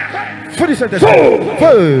 Feu, feu,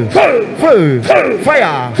 feu,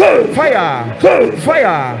 fire, fire,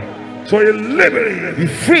 fire. Soyez libérés. Be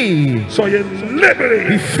free. Soyez libérés.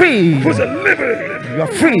 Be free. Vous êtes libérés. You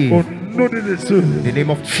are free. Au nom de Jésus. In the name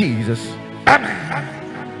of Jesus. Amen.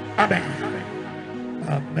 Amen.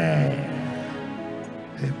 Amen.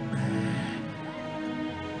 Amen.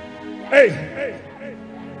 Hey.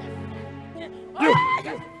 You.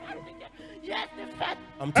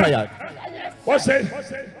 I'm tired. What's it?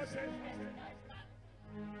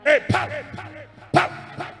 Hey, pop. Pop.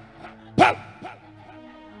 Pop.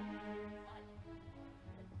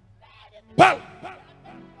 Pop.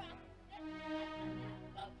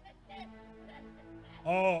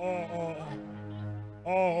 Oh,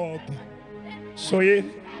 okay. Soyez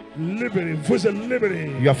Libéré. Vous êtes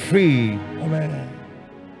libéré. You are free. Amen.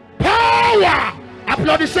 Power!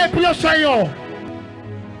 Applaudissez pour le Seigneur.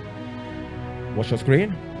 Watch your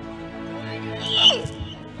screen.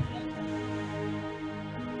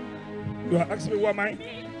 You are asking me who am I?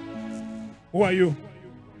 Who are you?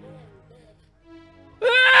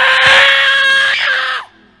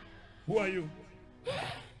 Who are you?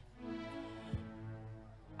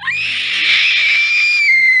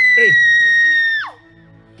 Hey,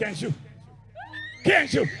 can't you?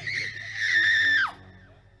 Can't you?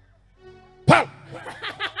 Pow!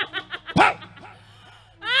 Pow!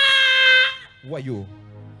 Who are you?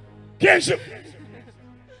 Can't you?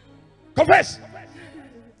 Confess!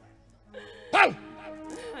 Pow!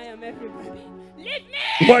 I am everybody. Leave me!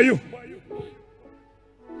 Who are you?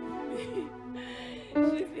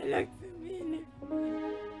 She belongs to me.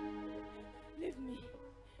 Leave me.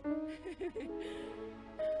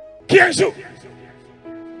 Can't you?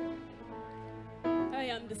 I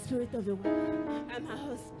am the spirit of the world. I'm her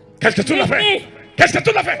husband. Qu'est-ce que tu l'as fait? Qu'est-ce que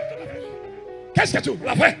tu l'as fait? Qu'est-ce que tu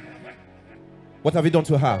l'as fait? What have you done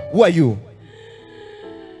to her? Who are you?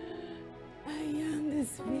 I am the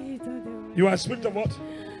spirit of the world. You are a spirit of what?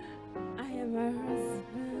 I am her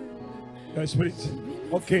husband. You are a spirit.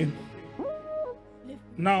 Okay.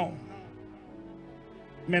 Now.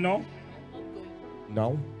 Maintenant.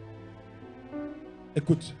 Now.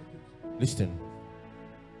 Écoute. Listen.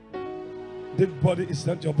 This body is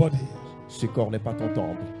not your body. Ce corps n'est pas ton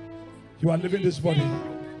temple. You are living this body.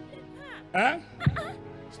 Huh?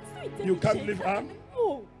 You can't live her.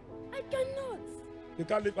 No, I cannot. You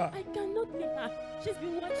can't live her. I cannot leave her. She's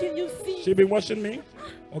been watching you see. She's been watching me.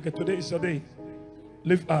 Okay, today is your day.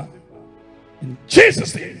 Live her. In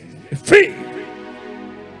Jesus' name. Free.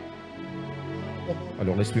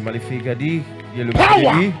 Alors l'esprit maléfique a dit, il y a le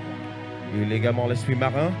maléfique, et également l'esprit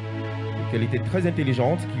marin, de qualité très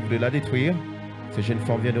intelligente, qui voulait la détruire. Cette jeune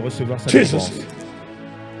femme vient de recevoir sa délivrance.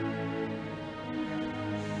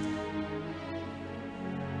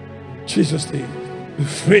 Jesus' name. Be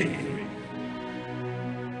free.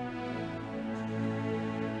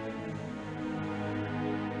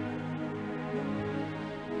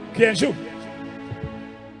 Qui es-tu?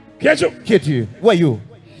 Qui es-tu? Qui es-tu? Who are you?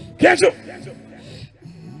 Qui es-tu?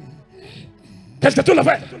 Qu'est-ce que tu l'as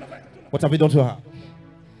fait? What have you done to her?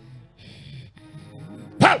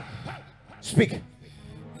 Parle. Speak.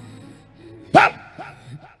 Parle.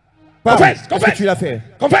 Parle. Confesse. Qu'est-ce que tu l'as fait?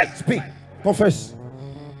 Confesse. Speak. Confesse.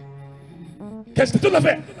 Qu'est-ce que tu l'as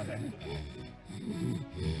fait?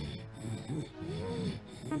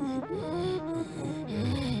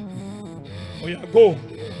 Oh yeah, go.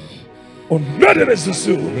 Au nom de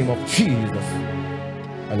Jésus. Name of Jesus.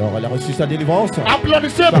 Alors elle a reçu sa délivrance.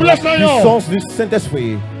 Applaudissez par pour la le Seigneur. puissance du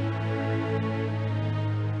Saint-Esprit.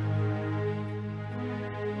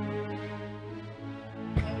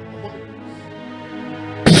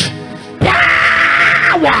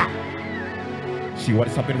 See what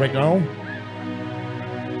is happening right now?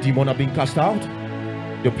 Demons are being cast out.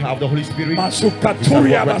 The power of the Holy Spirit. I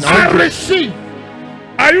receive.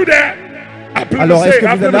 Are you there? Alors est-ce que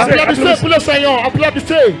vous êtes là? Applaudissez pour le Seigneur.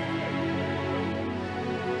 Applaudissez.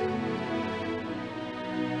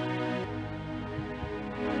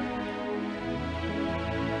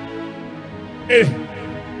 Hey.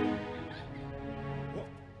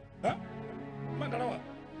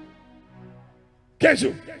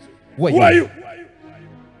 Kenju. Who are you?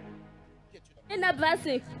 In a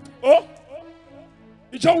passy. Oh?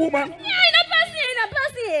 It's your woman. Yeah, in a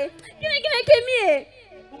passy. Give me.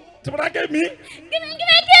 Somebody give me. Give me.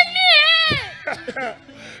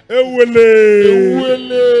 Ewele.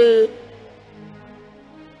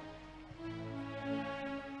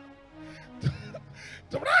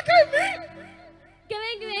 Somebody give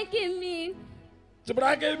me. Give me.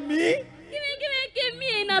 Somebody give me. Give me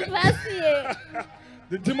in a passy.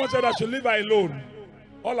 The demon said I should leave her alone.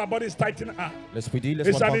 All her body is tightening her. L'esprit dit, It's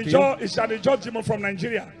laisse-moi an tranquille. It's an Ijaw demon from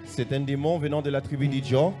Nigeria. C'est un démon venant de la tribu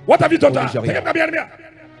d'Idjo. What have you done to au her? Nigeria.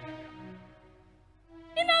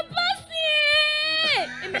 In a passy.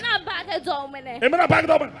 In a bag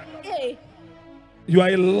of Hey. You are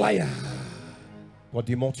a liar. Pour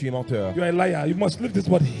démon, tu es menteur. You are a liar. You must leave this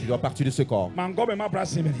body. Tu dois partir de ce corps.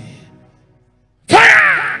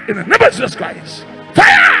 Fire! In the name of Jesus Christ.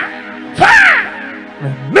 Fire! Fire!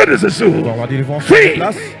 No, this is so. Free!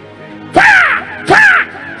 Fire! Fire! Fire!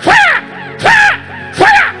 Fire! Fire!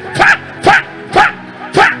 Fire!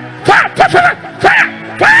 Fire!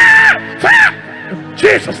 Fire! Fire!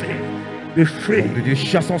 Jesus' name. Be free. Dieu,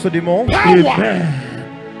 chassons ce démon. Amen.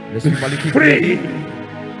 L'esprit maléfique. Free.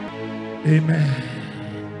 Amen.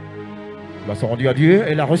 Il s'est rendu à Dieu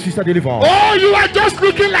et il a reçu sa délivrance. Oh, you are just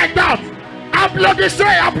looking like that. Applaudissez,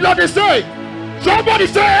 applaudissez. Somebody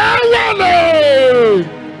say, Hallelujah.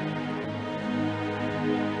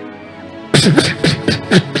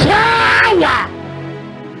 Power.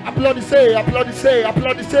 Applaudissez, applaudissez,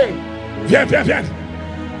 applaudissez. Viens, viens, viens.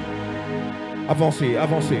 Avancez,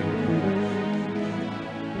 avancez.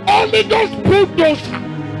 Only those bulldozer.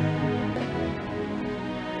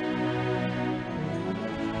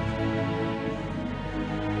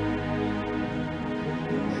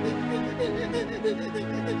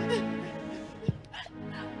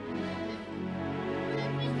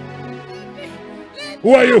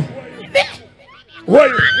 Who are you? Who are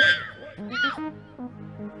you?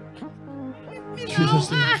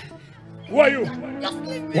 Jesus' name. Who are you?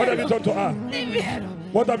 What have you done to her?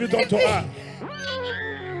 What have you done to her?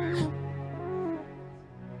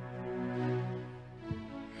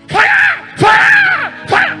 Fire! Fire!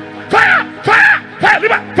 Fire! Fire! Fire! Fire!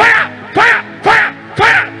 Fire! Fire! Fire!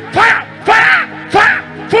 Fire! Fire! Fire! Fire!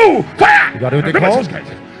 Fou! Fire! Regardez votre écran.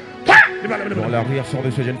 Fire! Dans la réaction de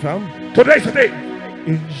cette jeune femme. Today, today.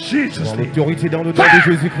 In Jesus' Dans name. l'autorité dans le nom de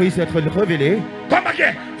Jésus-Christ être révélé. Come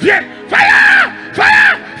again. Viens. Fire!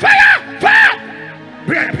 Fire! Fire! Fire!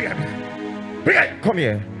 Bring it. Bring it. Come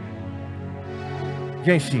here.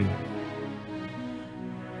 Viens ici.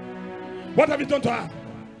 What have you done to her?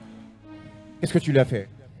 Qu'est-ce que tu lui as fait?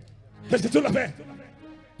 Qu'est-ce que tu l'as fait?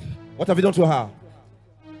 What have you done to her?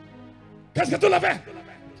 Qu'est-ce que tu l'as fait?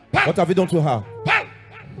 Parle. What have you done to her? Parle.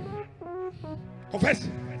 Confesse.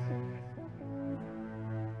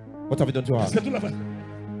 What have you done to her? Qu'est-ce que tu l'as fait?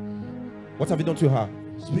 What have you done to her?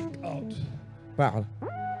 Speak out. Parle.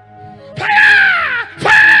 Fire!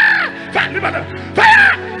 Fire! Fire!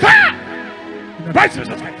 Fire! Fire! Right,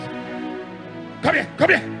 Jesus Christ. Come here. Come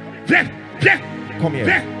here. Viens. Viens. Come here.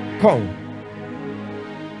 Viens. Come.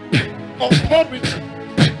 Oh, hold me.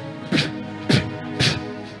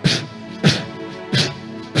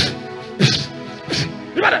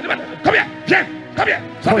 Come here. Viens. Come here.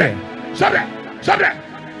 Stop there. Stop there. Stop there.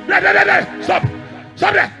 Stop.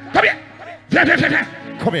 Stop there. Come here. Viens, viens, viens, viens.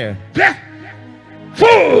 Come here. Viens.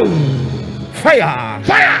 Fou. Fire.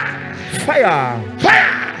 Fire. Fire.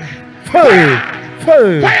 Fire. Feu.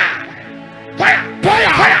 Feu. Fire. Fire. Fire.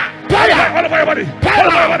 Fire. Fire. All over your body. All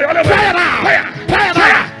over your body. All over your body. Fire. Fire. Fire. Fire.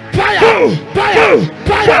 Fire.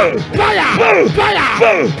 Fire. Fire. Fire. Fire.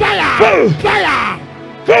 Fire. Fire.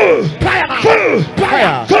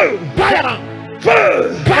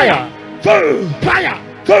 Fire. Fire. Fire. Fire. Fire.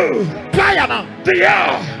 Fire. Fire now. The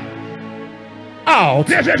air. Out.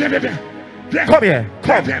 Viens, viens, viens, viens, viens. Viens. Come here.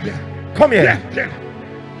 Come. Viens, viens. Come here. Viens, viens.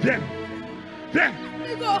 Viens. Viens.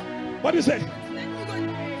 What do you say?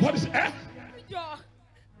 What is it? Eh?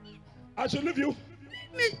 I should leave you.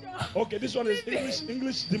 Okay, this one is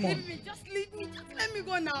English demon. Leave me. Just leave me. Just let me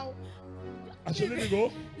go now. I should leave you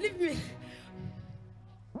go. Leave me.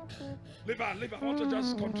 Leave her. I want to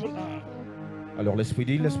just control her. Alors l'Esprit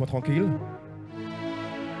dit, laisse-moi tranquille.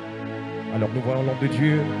 Alors nous voyons l'homme de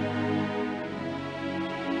Dieu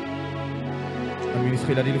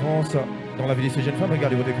administrer la délivrance dans la vie de ces jeunes femmes.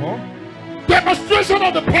 Regardez votre écran. Demonstration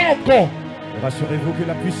of the power of God. Rassurez-vous que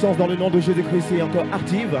la puissance dans le nom de Jésus-Christ est encore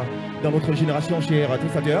active dans notre génération, chers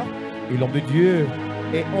téléspectateurs. Et l'homme de Dieu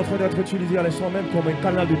est en train d'être utilisé à l'instant même comme un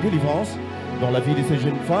canal de délivrance dans la vie de ces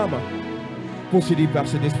jeunes femmes possédées par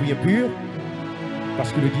cet esprit impur.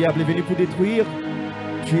 Parce que le diable est venu pour détruire,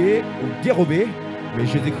 tuer ou dérober. Mais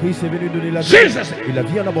Jésus-Christ est venu donner la vie et la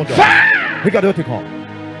vie en abondance. Regardez votre écran.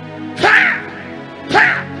 Fire!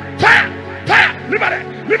 Fire! Fire! Fire! Libérez!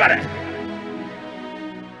 Libérez!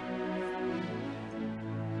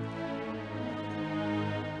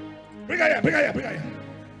 Bring her here! Bring her here! Bring her here!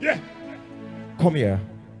 Yeah! Come here.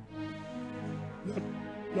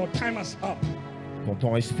 Your time is up. Ton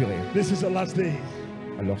temps expiré. This is the last day.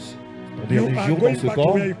 Alors, ton You dernier are jour going dans ce back to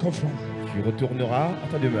corps, where you come from. tu retourneras à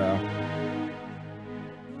ta demeure.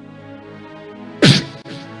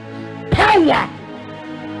 Power!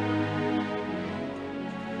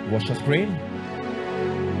 Watch the screen.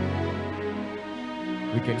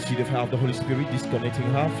 We can see the power of the Holy Spirit disconnecting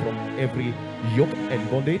her from every yoke and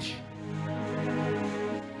bondage.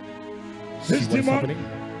 See This what is demon. happening?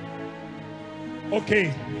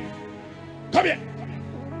 Okay. Come here.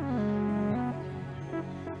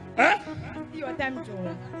 Huh? Your time,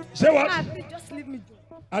 Joe. Say what? Please just leave me,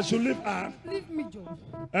 Joe. I should leave her. Leave me, Joe.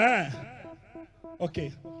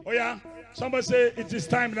 Okay. Oh yeah. Somebody say it is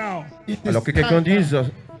time now. Alors que quelqu'un dise,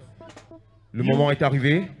 le moment est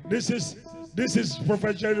arrivé. This is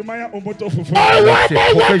Prophet Jeremiah Omoto Fufu. C'est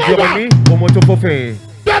prophète Jérémie Omoto Fufu.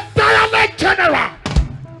 The Dialect General,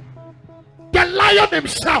 the lion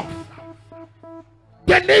himself,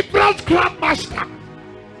 Deliverance Grandmaster.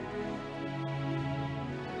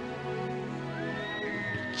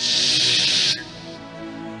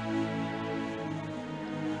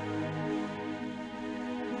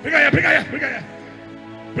 Bring her here, bring her here, bring her here.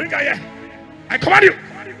 Bring her here. I command you.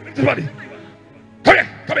 Bring this body. Come here,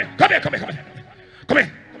 come here, come here, come here, come here. Come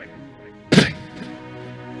here.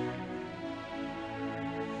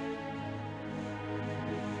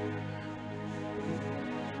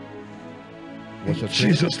 In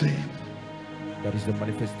Jesus' name. That is the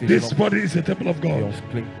manifestation. This body is a temple of God.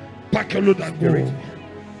 Pack your load and go.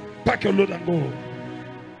 Pack your load and go.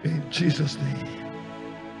 In Jesus' name.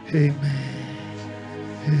 Amen.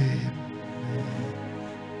 Amen.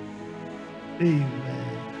 Amen.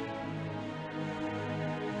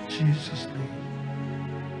 Jesus' name.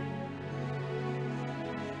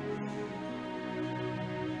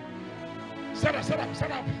 Stand up, stand up,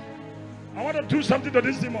 stand up. I want to do something to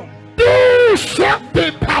this demon. Do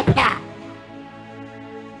something, Papa.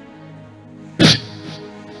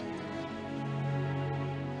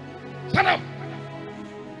 Stand up.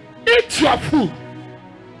 Eat your food.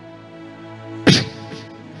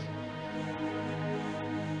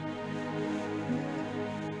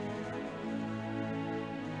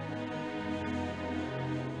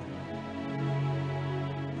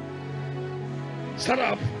 Stand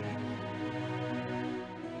up.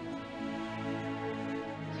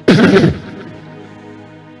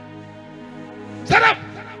 Stand up.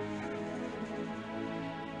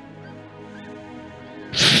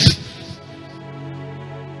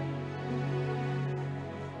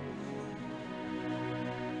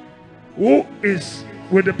 Who is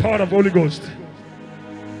with the power of the Holy Ghost?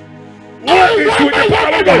 Who is with the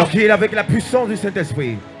power of the Holy Ghost? Qui est avec la puissance du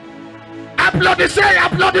Saint-Esprit? Applaudissez,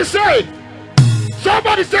 applaudissez.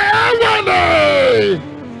 Somebody say, Awele.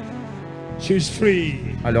 She's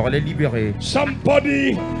free. Alors elle est libérée.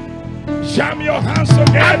 Somebody jam your hands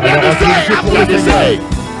together. Applaudissez, applaudissez,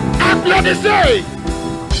 applaudissez.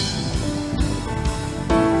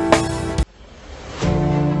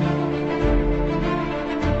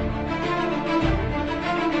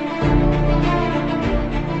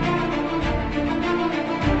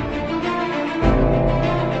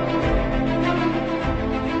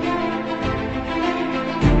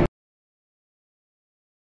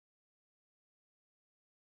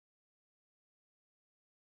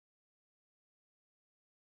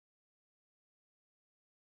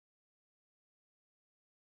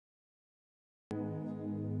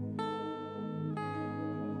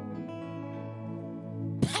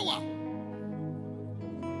 Power.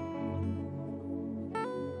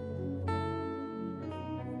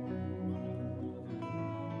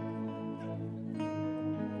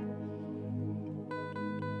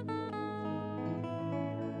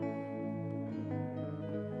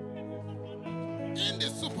 In the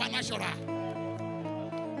supernatural.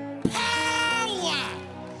 Power.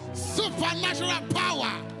 Supernatural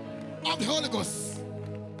power of the Holy Ghost.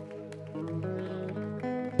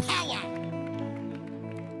 Power.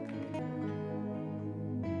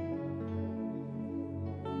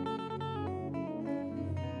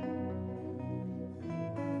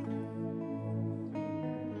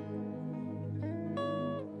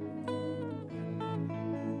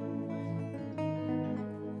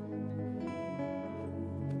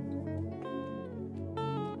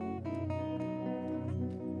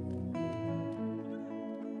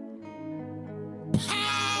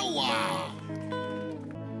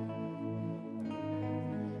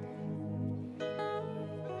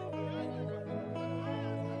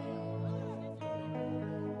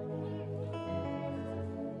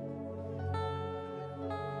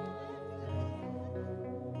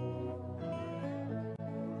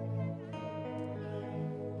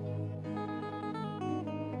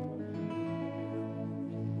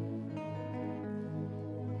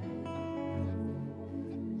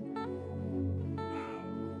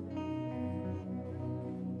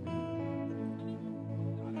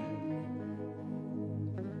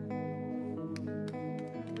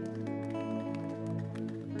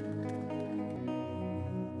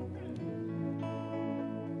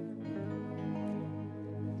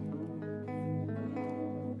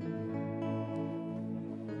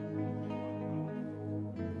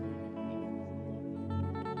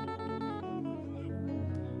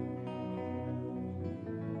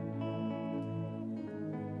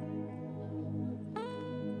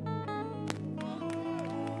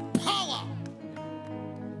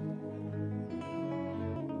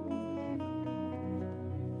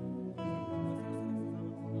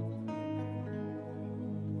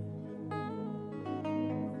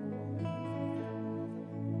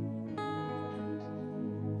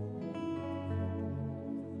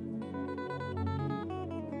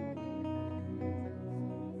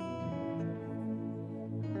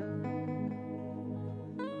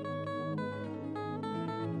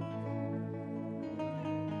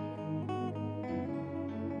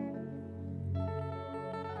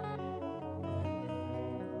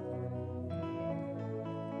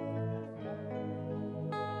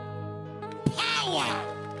 Power.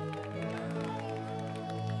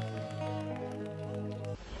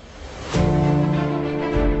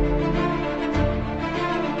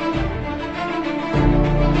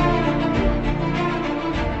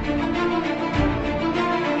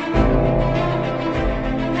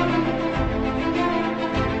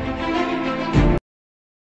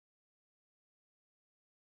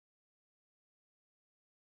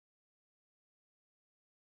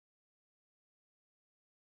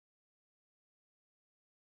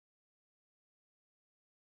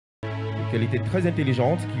 Qu'elle était très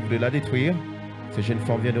intelligente, qui voulait la détruire. Cette jeune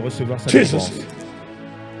femme vient de recevoir sa Jesus. délivrance.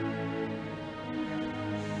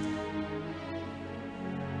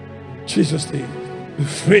 Jesus' name. Be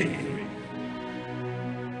free.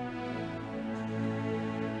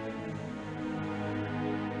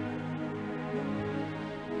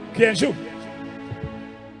 Qui es-tu?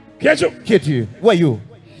 Qui es-tu? Qui es-tu? Who are you?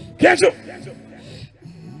 Qui es-tu?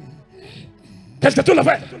 Qu'est-ce que tu l'as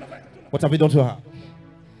fait? What have you done to her?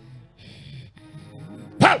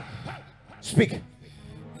 Parle! Speak.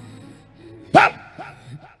 Parle!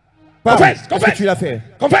 Parle. Confesse! Qu'est-ce que Confesse! tu l'as fait?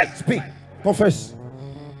 Confesse! Speak. Confesse.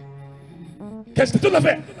 Qu'est-ce que tu l'as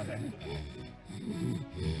fait?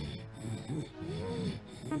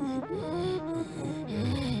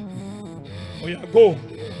 Oh yeah, go!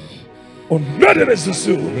 Au nom de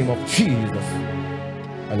Jésus! Name of Jesus.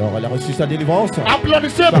 Alors, elle a reçu sa délivrance.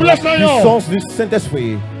 Applaudissez par pour la le Seigneur! puissance du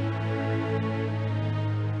Saint-Esprit.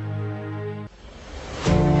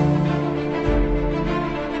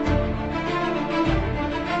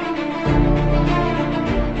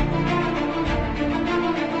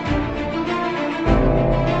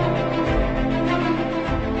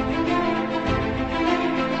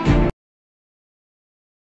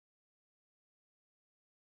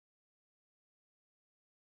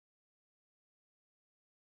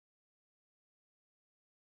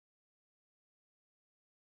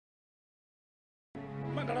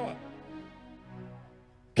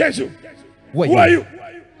 Qu'est-ce que Who Who are you?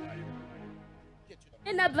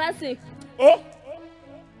 In a passing. Oh?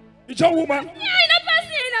 It's your woman. Yeah, in a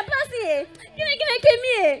passing. Give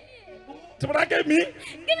me. Tu me give me?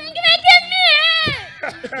 Give me.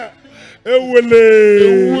 Ewele.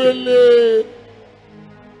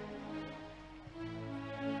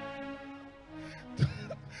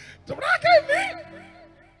 Tu me give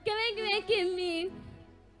me? Give me.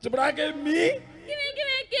 Tu me give me?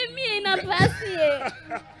 Give me in a passing.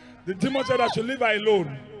 The demon said I should leave her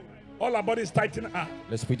alone. All her body is tightening her.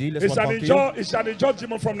 L'esprit dit, It's laisse-moi an tranquille. injured, it's an injured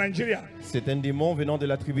demon from Nigeria. C'est un démon venant de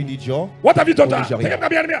la tribu d'Idjo. What have you done to au her? Nigeria. Take him,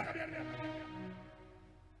 come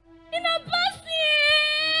In a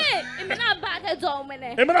passing. I'm not back at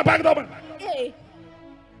all, man. Hey.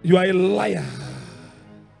 You are a liar.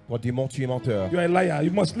 Toi, démon, tu es menteur. You are a liar.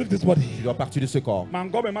 You must leave this body. Tu dois partir de ce corps. Man,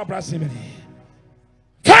 God, my brother,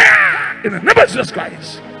 fire! In the name of Jesus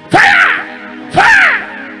Christ. Fire! Fire!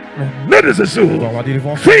 Ladies and Tu dois avoir gentlemen. des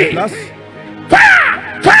délivrances sur Free! place.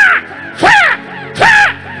 Fire! Fire! Fire!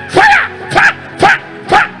 Fire! Fire! Fire! Fire!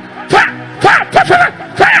 Fire!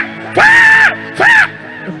 Fire! Fire!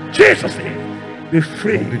 In Jesus' name. Be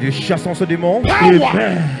free. De Dieu, chassons ce démon.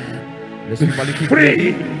 Amen. L'esprit maléfique.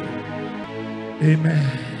 Free. Amen.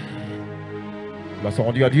 Nous sommes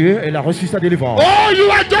rendus à Dieu. Elle a reçu sa délivrance. Oh, you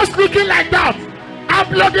are just looking like that.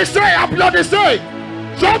 Applaudissez, applaudissez.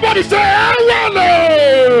 Somebody say,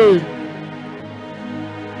 Ewele.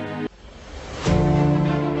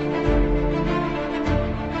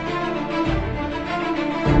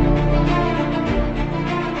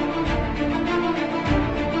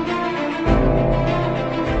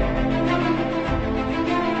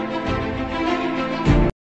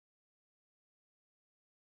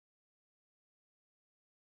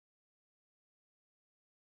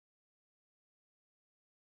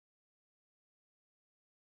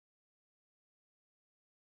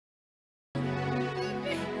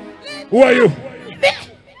 Who are you?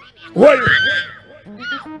 Who are you?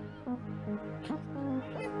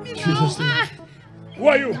 Jesus' name. Who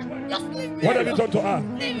are you? What have you done to her?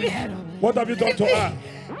 What have you done to her?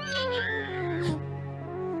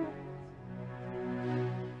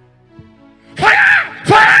 Fire!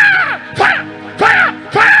 Fire! Fire! Fire!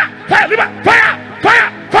 Fire! Fire! Leave her! Fire!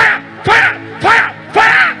 Fire! Fire! Fire! Fire!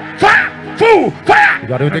 Fire! Fire! Fou! Fire!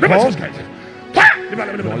 Regardez au écran. Fire!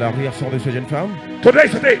 Dans la réaction de cette jeune femme. Today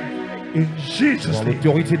is the day. In Jesus' Dans name.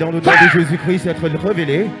 l'autorité dans le nom de Jésus-Christ, être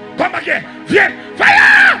révélé. Come again. Viens.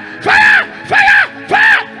 Fire! Fire! Fire!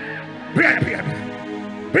 Fire! Bring it, bring it.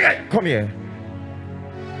 Bring it. Combien?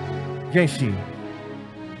 Viens ici.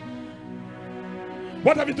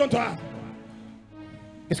 What have you done to her?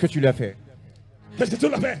 Qu'est-ce que tu lui as fait? Qu'est-ce que tu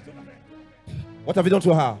l'as fait? What have you done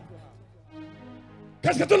to her?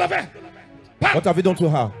 Qu'est-ce que tu l'as fait? Parle. What have you done to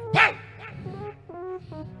her? Parle.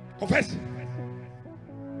 Confesse.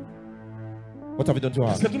 What have you done to her?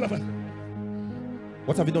 Qu'est-ce que tu l'as fait?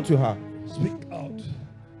 What have you done to her? Speak out.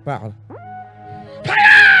 Parle.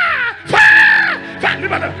 Fire! Fire! Fire!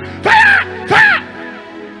 Fire! Fire!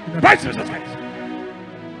 Right, Jesus Christ.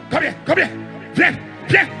 Come here, come here. Viens,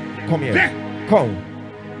 viens. Come here. Viens. Come.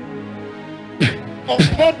 Oh,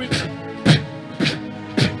 hold me.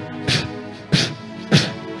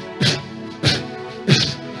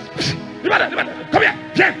 Come here,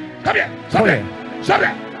 viens, come here. Stop there. Stop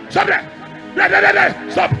there. Stop there.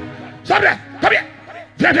 Stop. Stop there. Come here.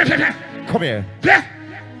 Viens, viens, viens, viens. Come here. Viens.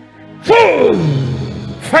 Fou.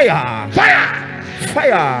 Fire. Fire.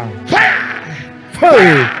 Fire. Fire. Feu.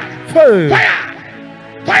 Feu. Fire.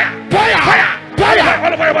 Fire. Fire. Fire. Fire.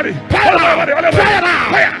 All over your body. All over your body. All over your body. Fire.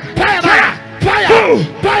 Fire. Fire. Fire.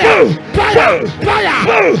 Fire. Fire.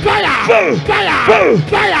 Fire. Fire. Fire.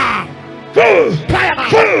 Fire.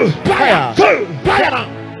 Fire.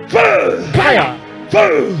 Fire. Fire.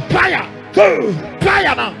 Fire. Fire. Fire.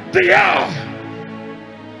 Fire now. The air.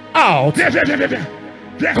 Out. Viens, viens, viens, viens, viens.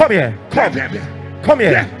 Viens. Come here. Come. Viens, viens. Come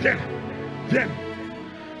here. Viens, viens. Viens.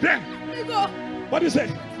 Viens. Let me go. What do you say?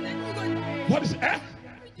 Let me go. What is it? Eh?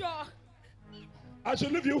 Let me go. I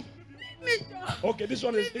should leave you. Let me go. Okay, this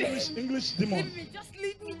one is English demon. Leave me. Just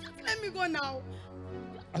leave me. Just let me go now.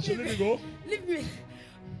 I should leave you go. Leave me.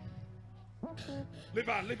 Leave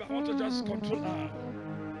her, leave her. I want to just control her.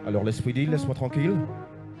 Alors l'Esprit dit, laisse-moi tranquille.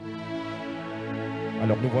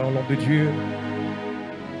 Alors nous voyons l'homme de Dieu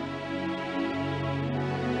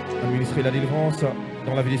administrer la délivrance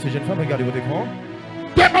dans la vie de ces jeunes femmes. Regardez votre écran.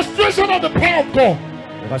 Demonstration of the power of God.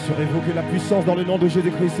 Rassurez-vous que la puissance dans le nom de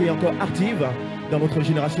Jésus-Christ est encore active dans notre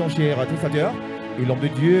génération, chers téléspectateurs. Et l'homme de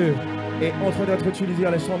Dieu est en train d'être utilisé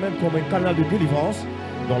à l'instant même comme un canal de délivrance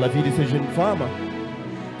dans la vie de ces jeunes femmes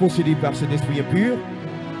possédées par cet esprit impur.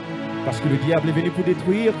 Parce que le diable est venu pour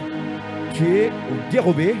détruire, tuer ou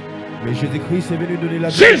dérober. Mais Jésus-Christ est venu donner la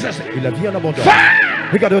vie et la vie en abondance.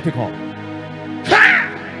 Regardez votre écran. Fire!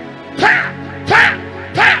 Fire! Fire!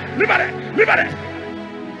 Fire! Libéré! Libéré!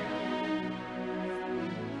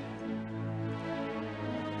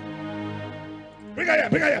 Bring her here!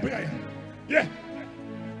 Bring her here! Bring her here! Yeah!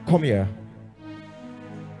 Come here.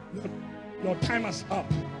 Your time is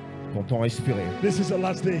up. Ton temps a expiré. This is the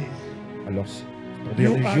last day. Alors, ton You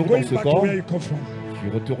dernier are jour going dans ce back to corps, where you come from. tu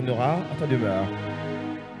retourneras à ta demeure.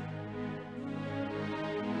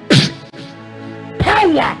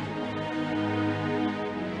 Power!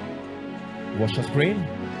 Watch the screen.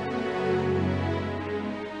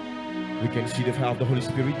 We can see the power of the Holy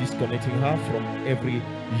Spirit disconnecting her from every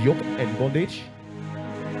yoke and bondage.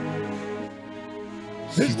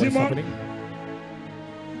 See This what is demon. happening?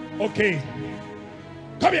 Okay.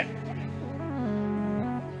 Come here.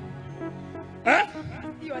 Huh?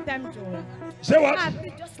 Your time, Joe. Say what?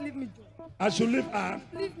 Please just leave me, Joe. I should leave her.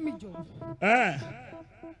 Leave me, Joe.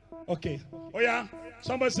 Okay. Oh yeah.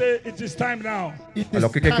 Somebody say it is time now.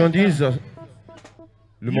 Alors que quelqu'un dise,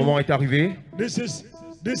 le moment est arrivé. This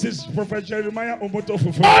is Prophet Jeremiah Omoto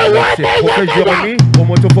Fufu. C'est prophète Jérémie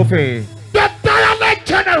Omoto Fofé. The Dialect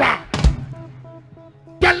General,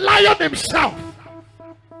 the Lion himself,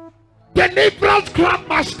 the Deliverance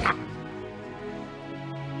Grandmaster.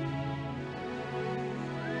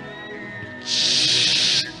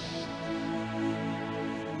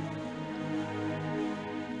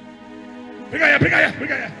 Bring her here, bring her here, bring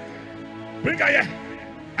her here. Bring her here.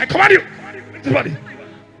 I command you. Bring this body.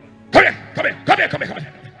 Come here, come here, come here, come here, come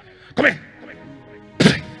here. Come here.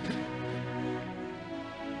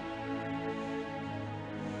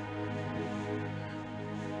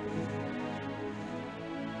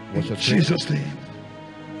 In Jesus' name.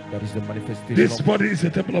 That is the manifestation. This body is the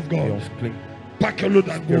temple of God. Pack your load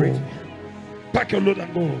and go. Pack your load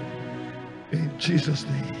and go. In Jesus'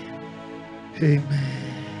 name. Amen.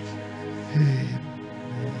 Amen.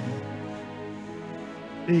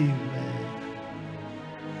 Amen.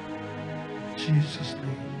 Jesus'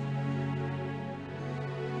 name.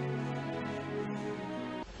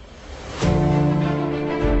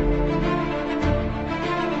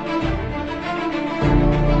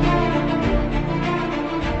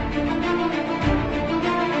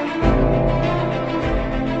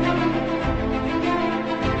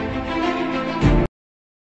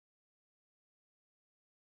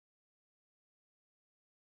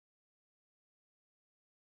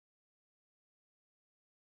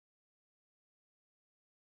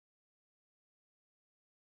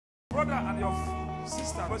 Brother and your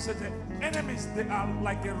sister, but the enemies, they are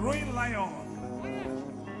like a roaring lion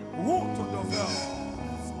who to the world.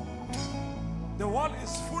 The world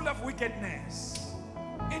is full of wickedness.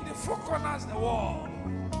 In the four corners of the world,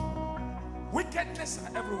 wickedness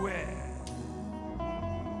are everywhere.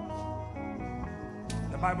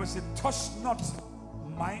 The Bible says, touch not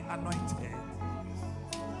my anointed.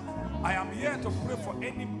 I am here to pray for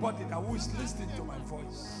anybody that who is listening to my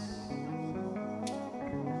voice.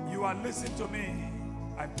 You are listening to me.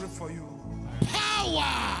 I pray for you.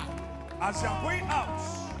 Power! As you are going out,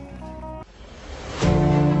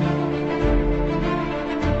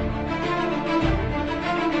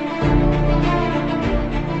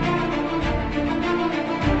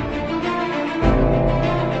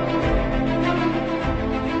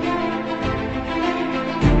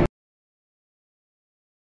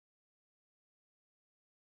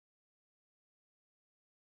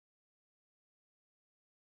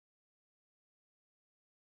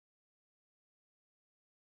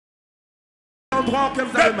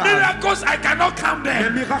 the miracles I cannot count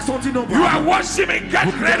them. You are watching me,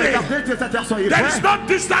 get ready. There is no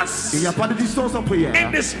distance in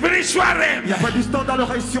the spiritual realm.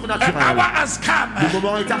 An hour has come.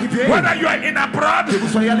 Whether you are in abroad,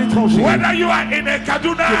 whether you are in a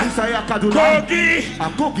Kaduna, Kogi,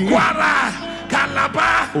 Kwara,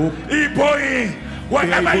 Calabar, Iboi,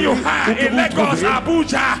 wherever you are in Lagos,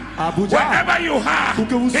 Abuja, wherever you are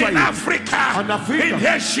in Africa, in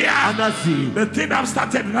Asia, the thing I've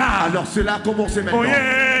started now. Alors cela a commencé maintenant. Oh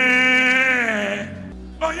yeah,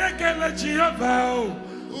 oh yeah, quel Jehovah,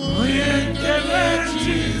 oh yeah, quel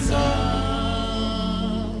Jesus,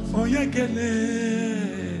 oh yeah, quel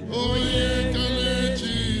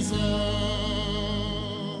Jesus,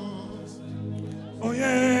 oh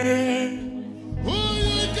yeah.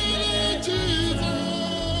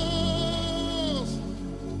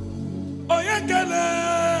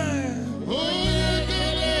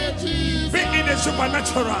 Be in the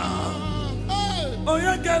supernatural. Oh,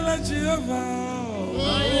 yeah, Jehovah.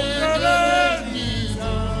 Oh, yeah, Jesus.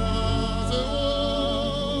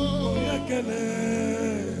 Oh, yeah,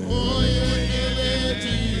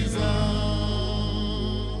 Jesus.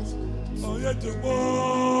 Oh, yeah,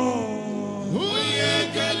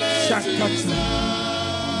 Shakata.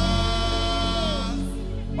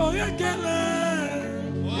 Oh, yeah,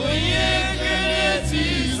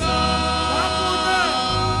 Jesus.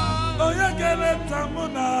 Oh,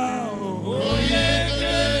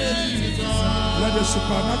 let the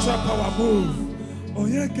supernatural power move. Oh,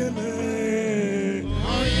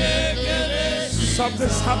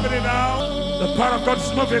 something's happening now. The power of God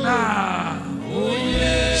is moving now.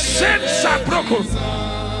 Chains are broken.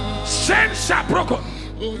 Chains are broken.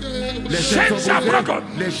 Chains are broken.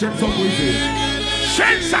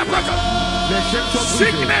 Chains are broken.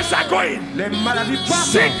 Sickness are going.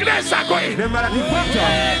 Sickness are going.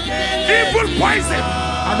 Evil poison.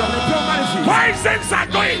 Poisons are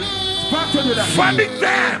going. Vomit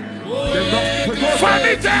them.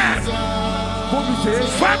 Vomit them.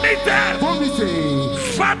 Vomit them.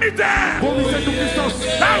 Vomit them.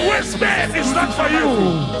 That waste man is not for you.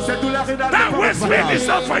 That waste man is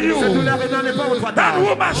not for you. That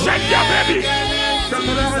woman shake your baby.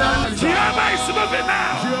 Jehovah is moving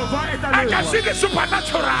now. I can see the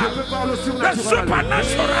supernatural. The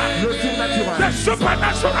supernatural. The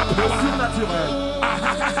supernatural power.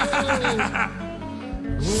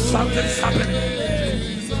 Something's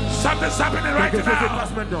happening. Something's happening right now.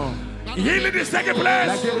 Healing is taking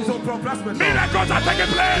place. Miracles are taking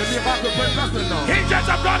place. Angels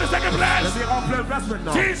of God is taking place.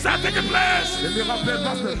 Things are taking place.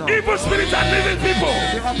 Evil spirits are leaving people.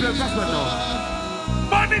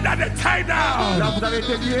 Money that they tie down.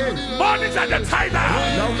 Money that they tie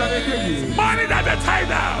down. Money that they tie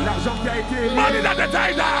down. Money that they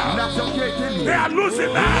tie down. They are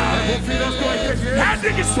losing now.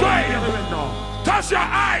 Headache is going. Touch your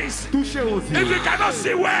eyes. If you cannot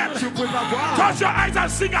see well, touch your eyes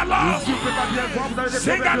and sing along.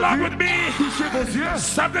 Sing along with me.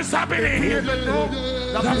 Something's happening.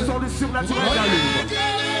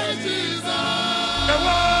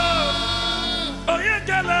 Oh yeah,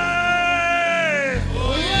 Gele.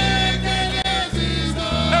 Oh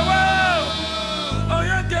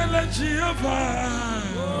yeah, Gele Jehovah.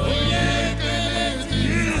 Oh yeah,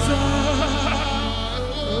 Jesus.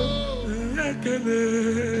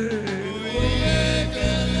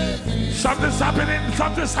 Something's happening.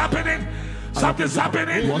 Something's happening. Something's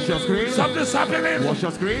happening. Watch your screen. Something's happening. Watch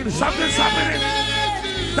your screen. Something's happening.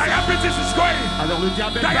 Diabetes is going. Alors le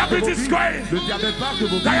diabète Diabetes is going. Le diabète part de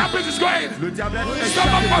vos vies. Diabetes is going. Le diabète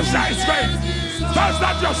Stomach pressure is going. Touch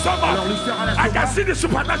that your stomach. I can see the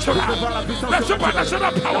supernatural. The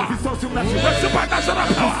supernatural power. The supernatural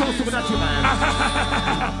power.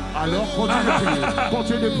 Alors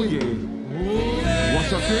continue de prier.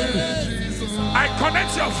 Watch your screen. I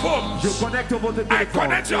connect your phone. Je connecte votre téléphone. I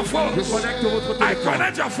connect your phone. Je connecte votre téléphone. I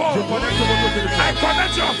connect your phone. Je connecte votre téléphone. I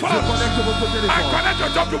connect your phone. Je connecte votre téléphone. I connect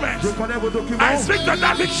your documents. Je connecte vos documents. I speak to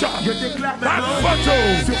that picture. Je déclare That maintenant photo.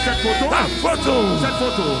 sur cette photo. That photo. Cette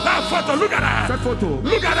photo. That photo. Look at that. Cette photo.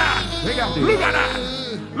 Look at that. Regardez. Look at that.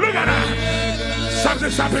 Look at that.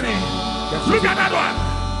 Something's happening. Look at that one.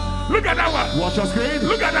 Look at that one. Watch your screen.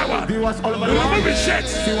 Look at that one. Do what's all about You the move world. it shit.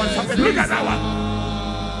 See what's happening. Look at that one.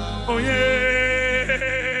 Oh yeah.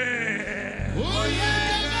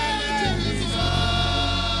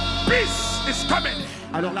 Peace is coming.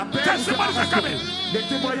 Alors la paix. Testimonies are coming. Les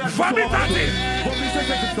témoignages Vomit sont at it. vomissez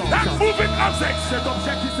cette substance. That moving object. Cet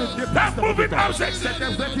objet qui se déplace That dans votre moving corps. object. Cet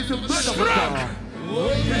objet qui se meut dans votre Struck. corps.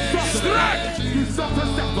 Qui sort de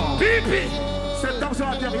serpent. PP. Cette tension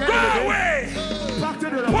artérielle. Go away. Partez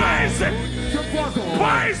de la Poison. Ce poison.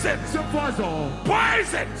 Poison. Ce poison.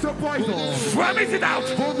 Poison. Ce poison. Vomit it out.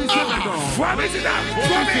 Vomissez maintenant. Vomit it out.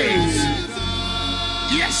 Vomissez.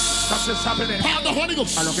 Yes. Something's happening. Par the Holy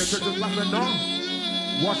Ghost. Alors qu'est-ce que se passe maintenant?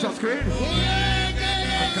 Watch your screen.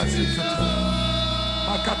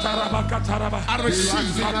 I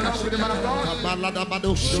receive.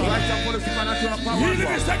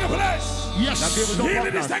 Healing is taking place. Yes.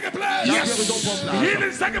 Healing is taking place. Yes. Healing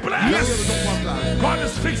is taking place. God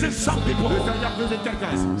is fixing some people.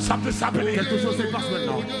 Something's happening. Quelque chose se passe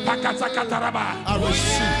maintenant. I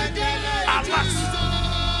receive. Alert.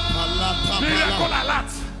 Miracle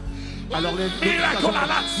alert. Alors les Miracle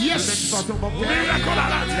alert. Yes. Miracle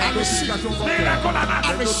alert. Miracle alert.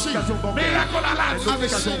 Miracle alert.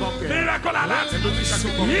 Miracle alert.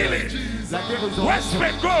 Healing. West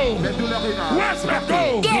Bend go. West Bend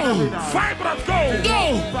go. Fibroid go.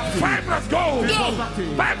 Fibroid go.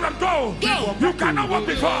 Fibroid go. You cannot walk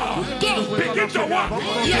before. Begin to walk.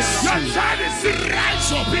 Yes. Your child is sick.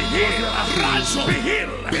 Rise up. Be healed. Rise up. Be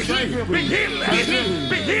healed. Be healed. Be healed.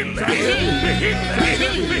 Be healed. Be healed.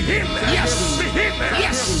 Be healed. Yes. Be healed.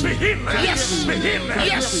 Yes. Be healed. Yes. Be healed.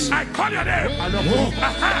 Yes. I call your name.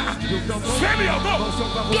 Failure go.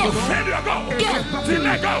 Failure go.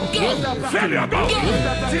 Delay go. Failure go.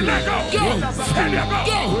 Delay go. Failure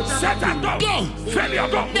go. Satan go. Failure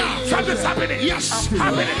go. Something's happening. Yes.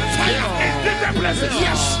 Happening. Fire in different places.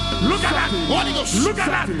 Yes. Look at that. Holy Ghost. Look at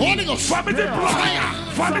that. Holy Ghost. Vomiting blood. Fire.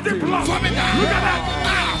 Vomiting blood. Look at that.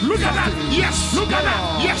 Look at that. Yes. Look at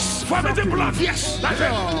that. Yes. Vomiting blood. Yes. That's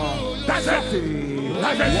it. That's it.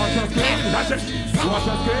 That's it. That's it. Watch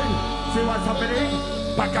your screen. See what's happening.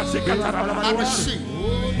 I receive.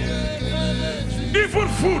 Evil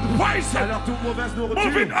food, poison,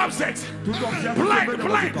 moving objects,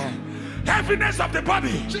 blind, heaviness of the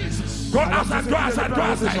body. Go outside, go outside, go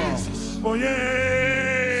outside. Oh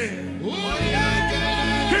yeah.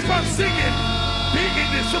 Keep on singing. Be in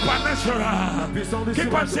the supernatural.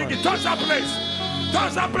 Keep on singing. Touch that place.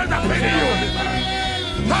 Touch that place that pain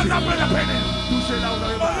you. Touch that place that pain you.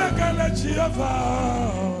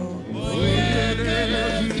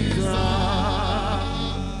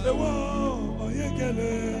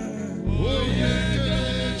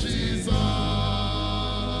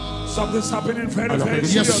 Something's happening very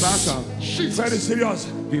serious. Very serious.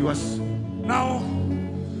 Now,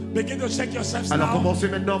 begin to check yourselves now. Alors commencez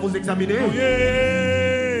maintenant à vous examiner. Oh yeah.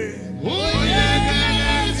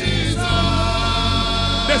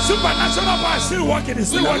 The supernatural power is still working. It's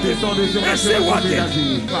still working. It's still working.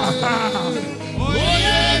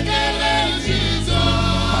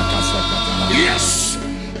 Yes.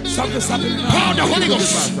 Something's happening now. Power of the Holy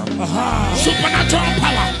Ghost. Supernatural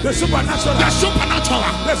power. The supernatural. The supernatural.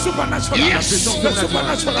 The supernatural. Yes. The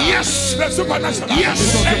supernatural. Yes. The supernatural. Yes.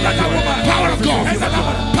 Power of God.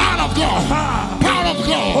 Power of God. Power of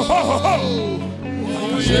God.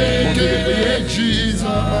 Jesus.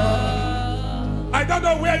 I don't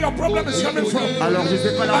know where your problem is coming from. Alors je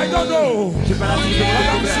sais pas là. I don't know. Je sais pas là si c'est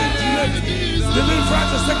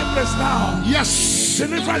Deliverance is taking place now. Yes.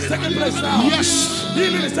 Deliverance is taking place now. Yes.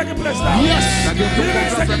 Healing is taking place now. Yes. Healing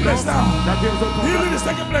is taking place now. Healing is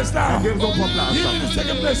taking place now. Healing is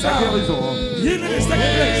taking place now. Healing is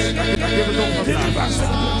taking place. Deliverance is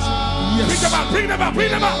taking place. Bring them out. Bring them out.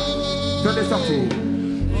 Bring them out.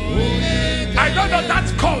 I don't know that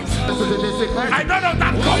cult. I don't know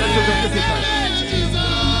that cult.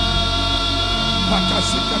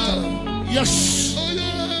 Yes.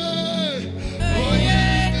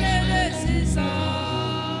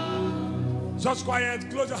 Just quiet,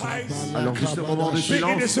 close your eyes. Alors juste un moment de Begin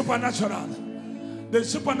the silence. supernatural. The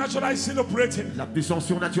supernatural is still operating. La puissance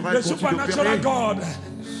surnaturelle The continue supernatural d'opérer. God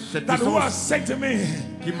Cette that who has puissance sent me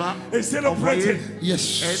qui m'a is still envoyé operating. Yes.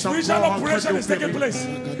 est Spiritual encore en train operation is taking d'opérer. place.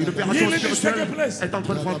 Une opération Healing is taking spirituelle place. est en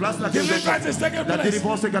train de prendre place. Deliverance is taking La place.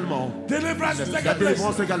 délivrance également. Deliverance is La taking place.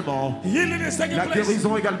 délivrance également. Healing is taking La place.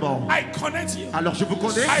 guérison également. I connect you. Alors je vous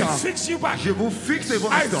connecte. I fix you back. Je vous fixe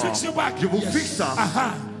votre I histoire. fix you back. Je vous fixe ça.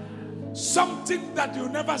 Something that you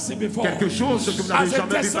never see before. Quelque chose que vous n'avez As a jamais vu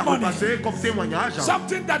par le testimony. passé comme témoignage.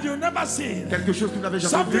 Something that you never seen. Quelque chose que vous n'avez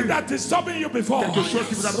jamais Something vu. that is stopping you before. Quelque chose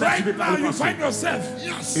qui vous a Right perturbé par now le you passé. find yourself.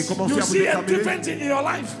 Et commencez You à vous see a examiner. different thing in your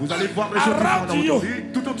life. Vous allez voir les choses Around différentes dans you. votre vie,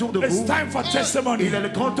 tout autour de It's vous. time for testimony. Il est le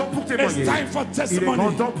grand temps pour témoigner. It's time for Il est testimony.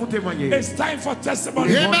 grand temps pour témoigner. It's time for testimony.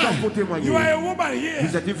 Il est grand temps pour témoigner. You are a woman here.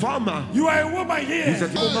 Vous êtes une femme. You are a woman here. Vous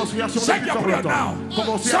êtes une menstruation Check depuis your fort blood longtemps. now.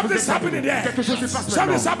 Commencez à vous Something's happening examiner. there. Quelque chose se passe Something's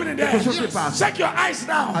maintenant. happening there. Quelque chose se passe. Check your eyes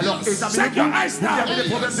now. Alors, examinez-vous. Check your eyes Vous now. avez des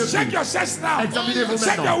problèmes de Check vue. your chest now. Examinez-vous Check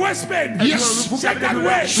maintenant. your waist pain. Yes. Check that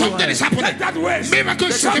waist. Something is happening. Check that waist. Miracle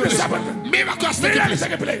is taking Something's place. happening. Miracle is Miracle taking is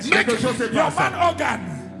taking place. place. Quelque chose se Your passe. man organ.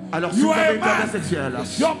 Alors, si You vous are avez a une faiblesse man. sexuelle,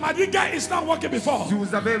 Your mariga is not working before. si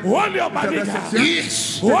vous avez Hold your une faiblesse mariga. sexuelle,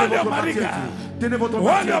 Yes. tenez Hold your votre partie mariga. intime. Tenez votre Hold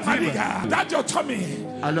partie your intime. mariga. That's your tummy.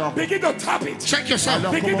 Alors, Begin to tap it. Check yourself.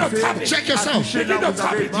 alors Begin to commencez tap it. Check à yourself. toucher là Begin où to vous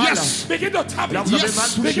tap avez it. mal. Yes. Begin to tap Là it. où vous avez Yes.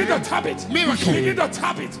 mal Begin touché. to tap it. Miracle. Begin to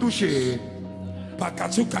tap it. Touchez.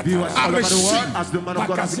 Pakatsuka. Be what all I about the receive. word as the man of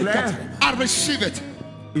God has declared. I receive it.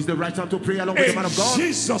 It's the right time to pray along with the In man of God.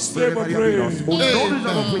 Jesus' name we Au pray. nom de nous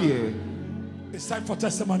allons prier. It's time for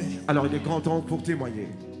testimony. Alors il est grand temps pour témoigner.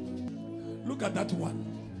 Look at that one.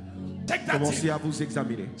 Check that Commencez thing. à vous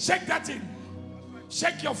examiner. Check that thing.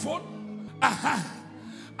 Check your phone.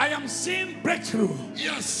 I am seeing breakthrough.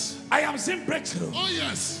 Yes. I am seeing breakthrough. Oh,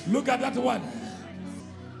 yes. Look at that one.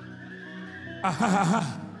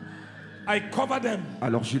 I cover them.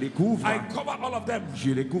 Alors je les couvre. I cover all of them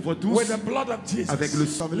Je les couvre tous with the blood of Jesus. avec le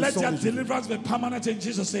sang Let your de Jésus. deliverance be permanent in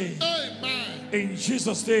Jesus' name. Amen. In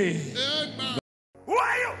Jesus' name. Amen. Who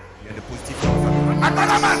are you? Il y a le positif dans la famille.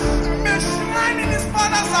 Another man. May shrine in his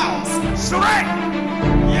father's house. Shrine.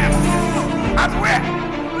 Yes. At where?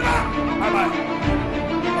 Bye-bye.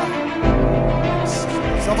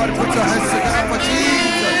 Somebody put your hands together for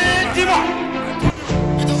Jesus. Demon.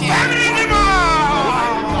 Family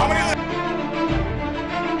demon.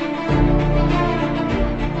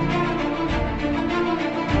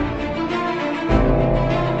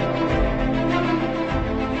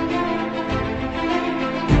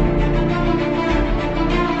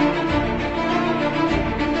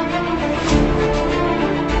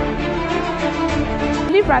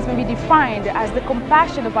 Deliverance may be defined as the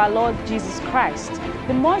compassion of our Lord Jesus Christ,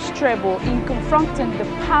 demonstrable in confronting the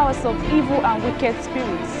powers of evil and wicked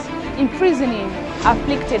spirits, imprisoning,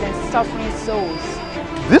 afflicted and suffering souls.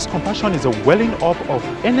 This compassion is a welling up of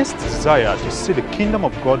earnest desire to see the kingdom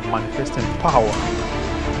of God manifest in power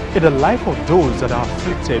in the life of those that are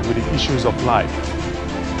afflicted with the issues of life,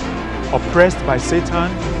 oppressed by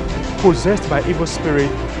Satan, possessed by evil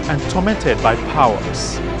spirit, and tormented by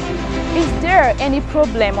powers. Is there any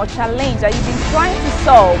problem or challenge that you've been trying to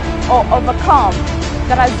solve or overcome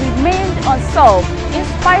that has remained unsolved in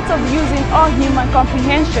spite of using all human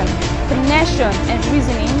comprehension, connection, and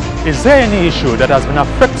reasoning? Is there any issue that has been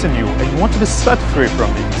affecting you and you want to be set free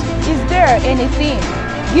from it? Is there anything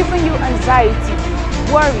giving you anxiety,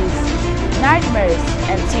 worries, nightmares,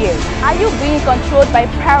 and tears? Are you being controlled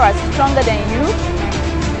by powers stronger than you?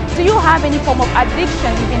 Do you have any form of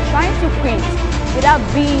addiction you've been trying to quit without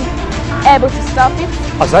being able to stop it?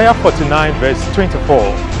 Isaiah 49 verse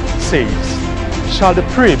 24 says, "Shall the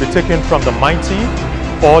prey be taken from the mighty,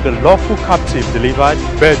 or the lawful captive delivered?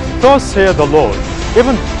 But thus saith the Lord,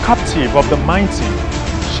 even captive of the mighty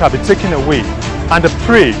shall be taken away, and the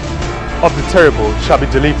prey of the terrible shall be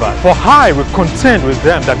delivered. For I will contend with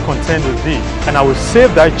them that contend with thee, and I will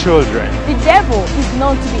save thy children." The devil is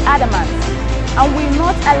known to be adamant and will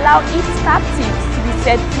not allow its captives to be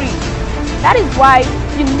set free. That is why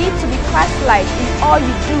you need to be Christ-like in all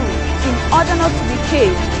you do in order not to be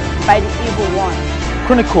caged by the evil one.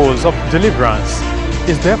 Chronicles of Deliverance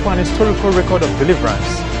is therefore an historical record of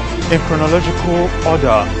deliverance in chronological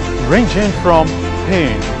order, ranging from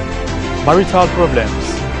pain, marital problems,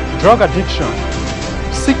 drug addiction,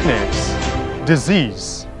 sickness,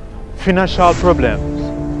 disease, financial problems,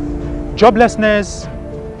 joblessness,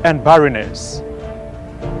 and barrenness,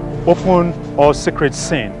 open or secret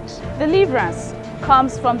sins. Deliverance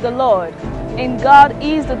comes from the Lord, and God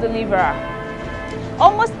is the deliverer.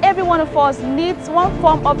 Almost every one of us needs one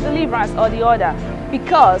form of deliverance or the other,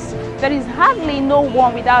 because there is hardly no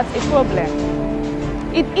one without a problem.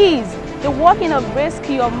 It is the working of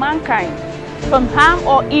rescue of mankind from harm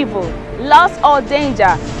or evil, loss or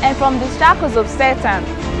danger, and from the shackles of Satan,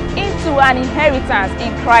 into an inheritance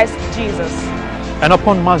in Christ Jesus. And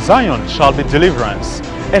upon Mount Zion shall be deliverance,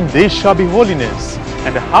 and they shall be holiness,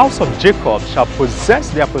 and the house of Jacob shall possess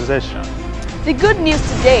their possession. The good news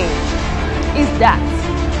today is that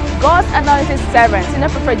God's anointed servant, Senior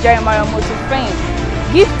Prophet Jeremiah Motu Fame,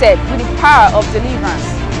 gifted with the power of deliverance,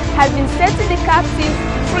 has been setting the captives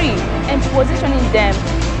free and positioning them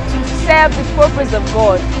to serve the purpose of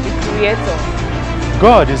God, the Creator.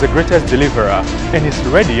 God is the greatest deliverer and is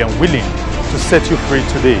ready and willing to set you free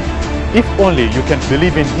today. If only you can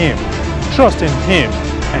believe in Him, trust in Him,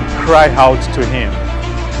 and cry out to Him.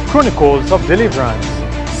 Chronicles of Deliverance,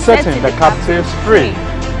 setting the captives free.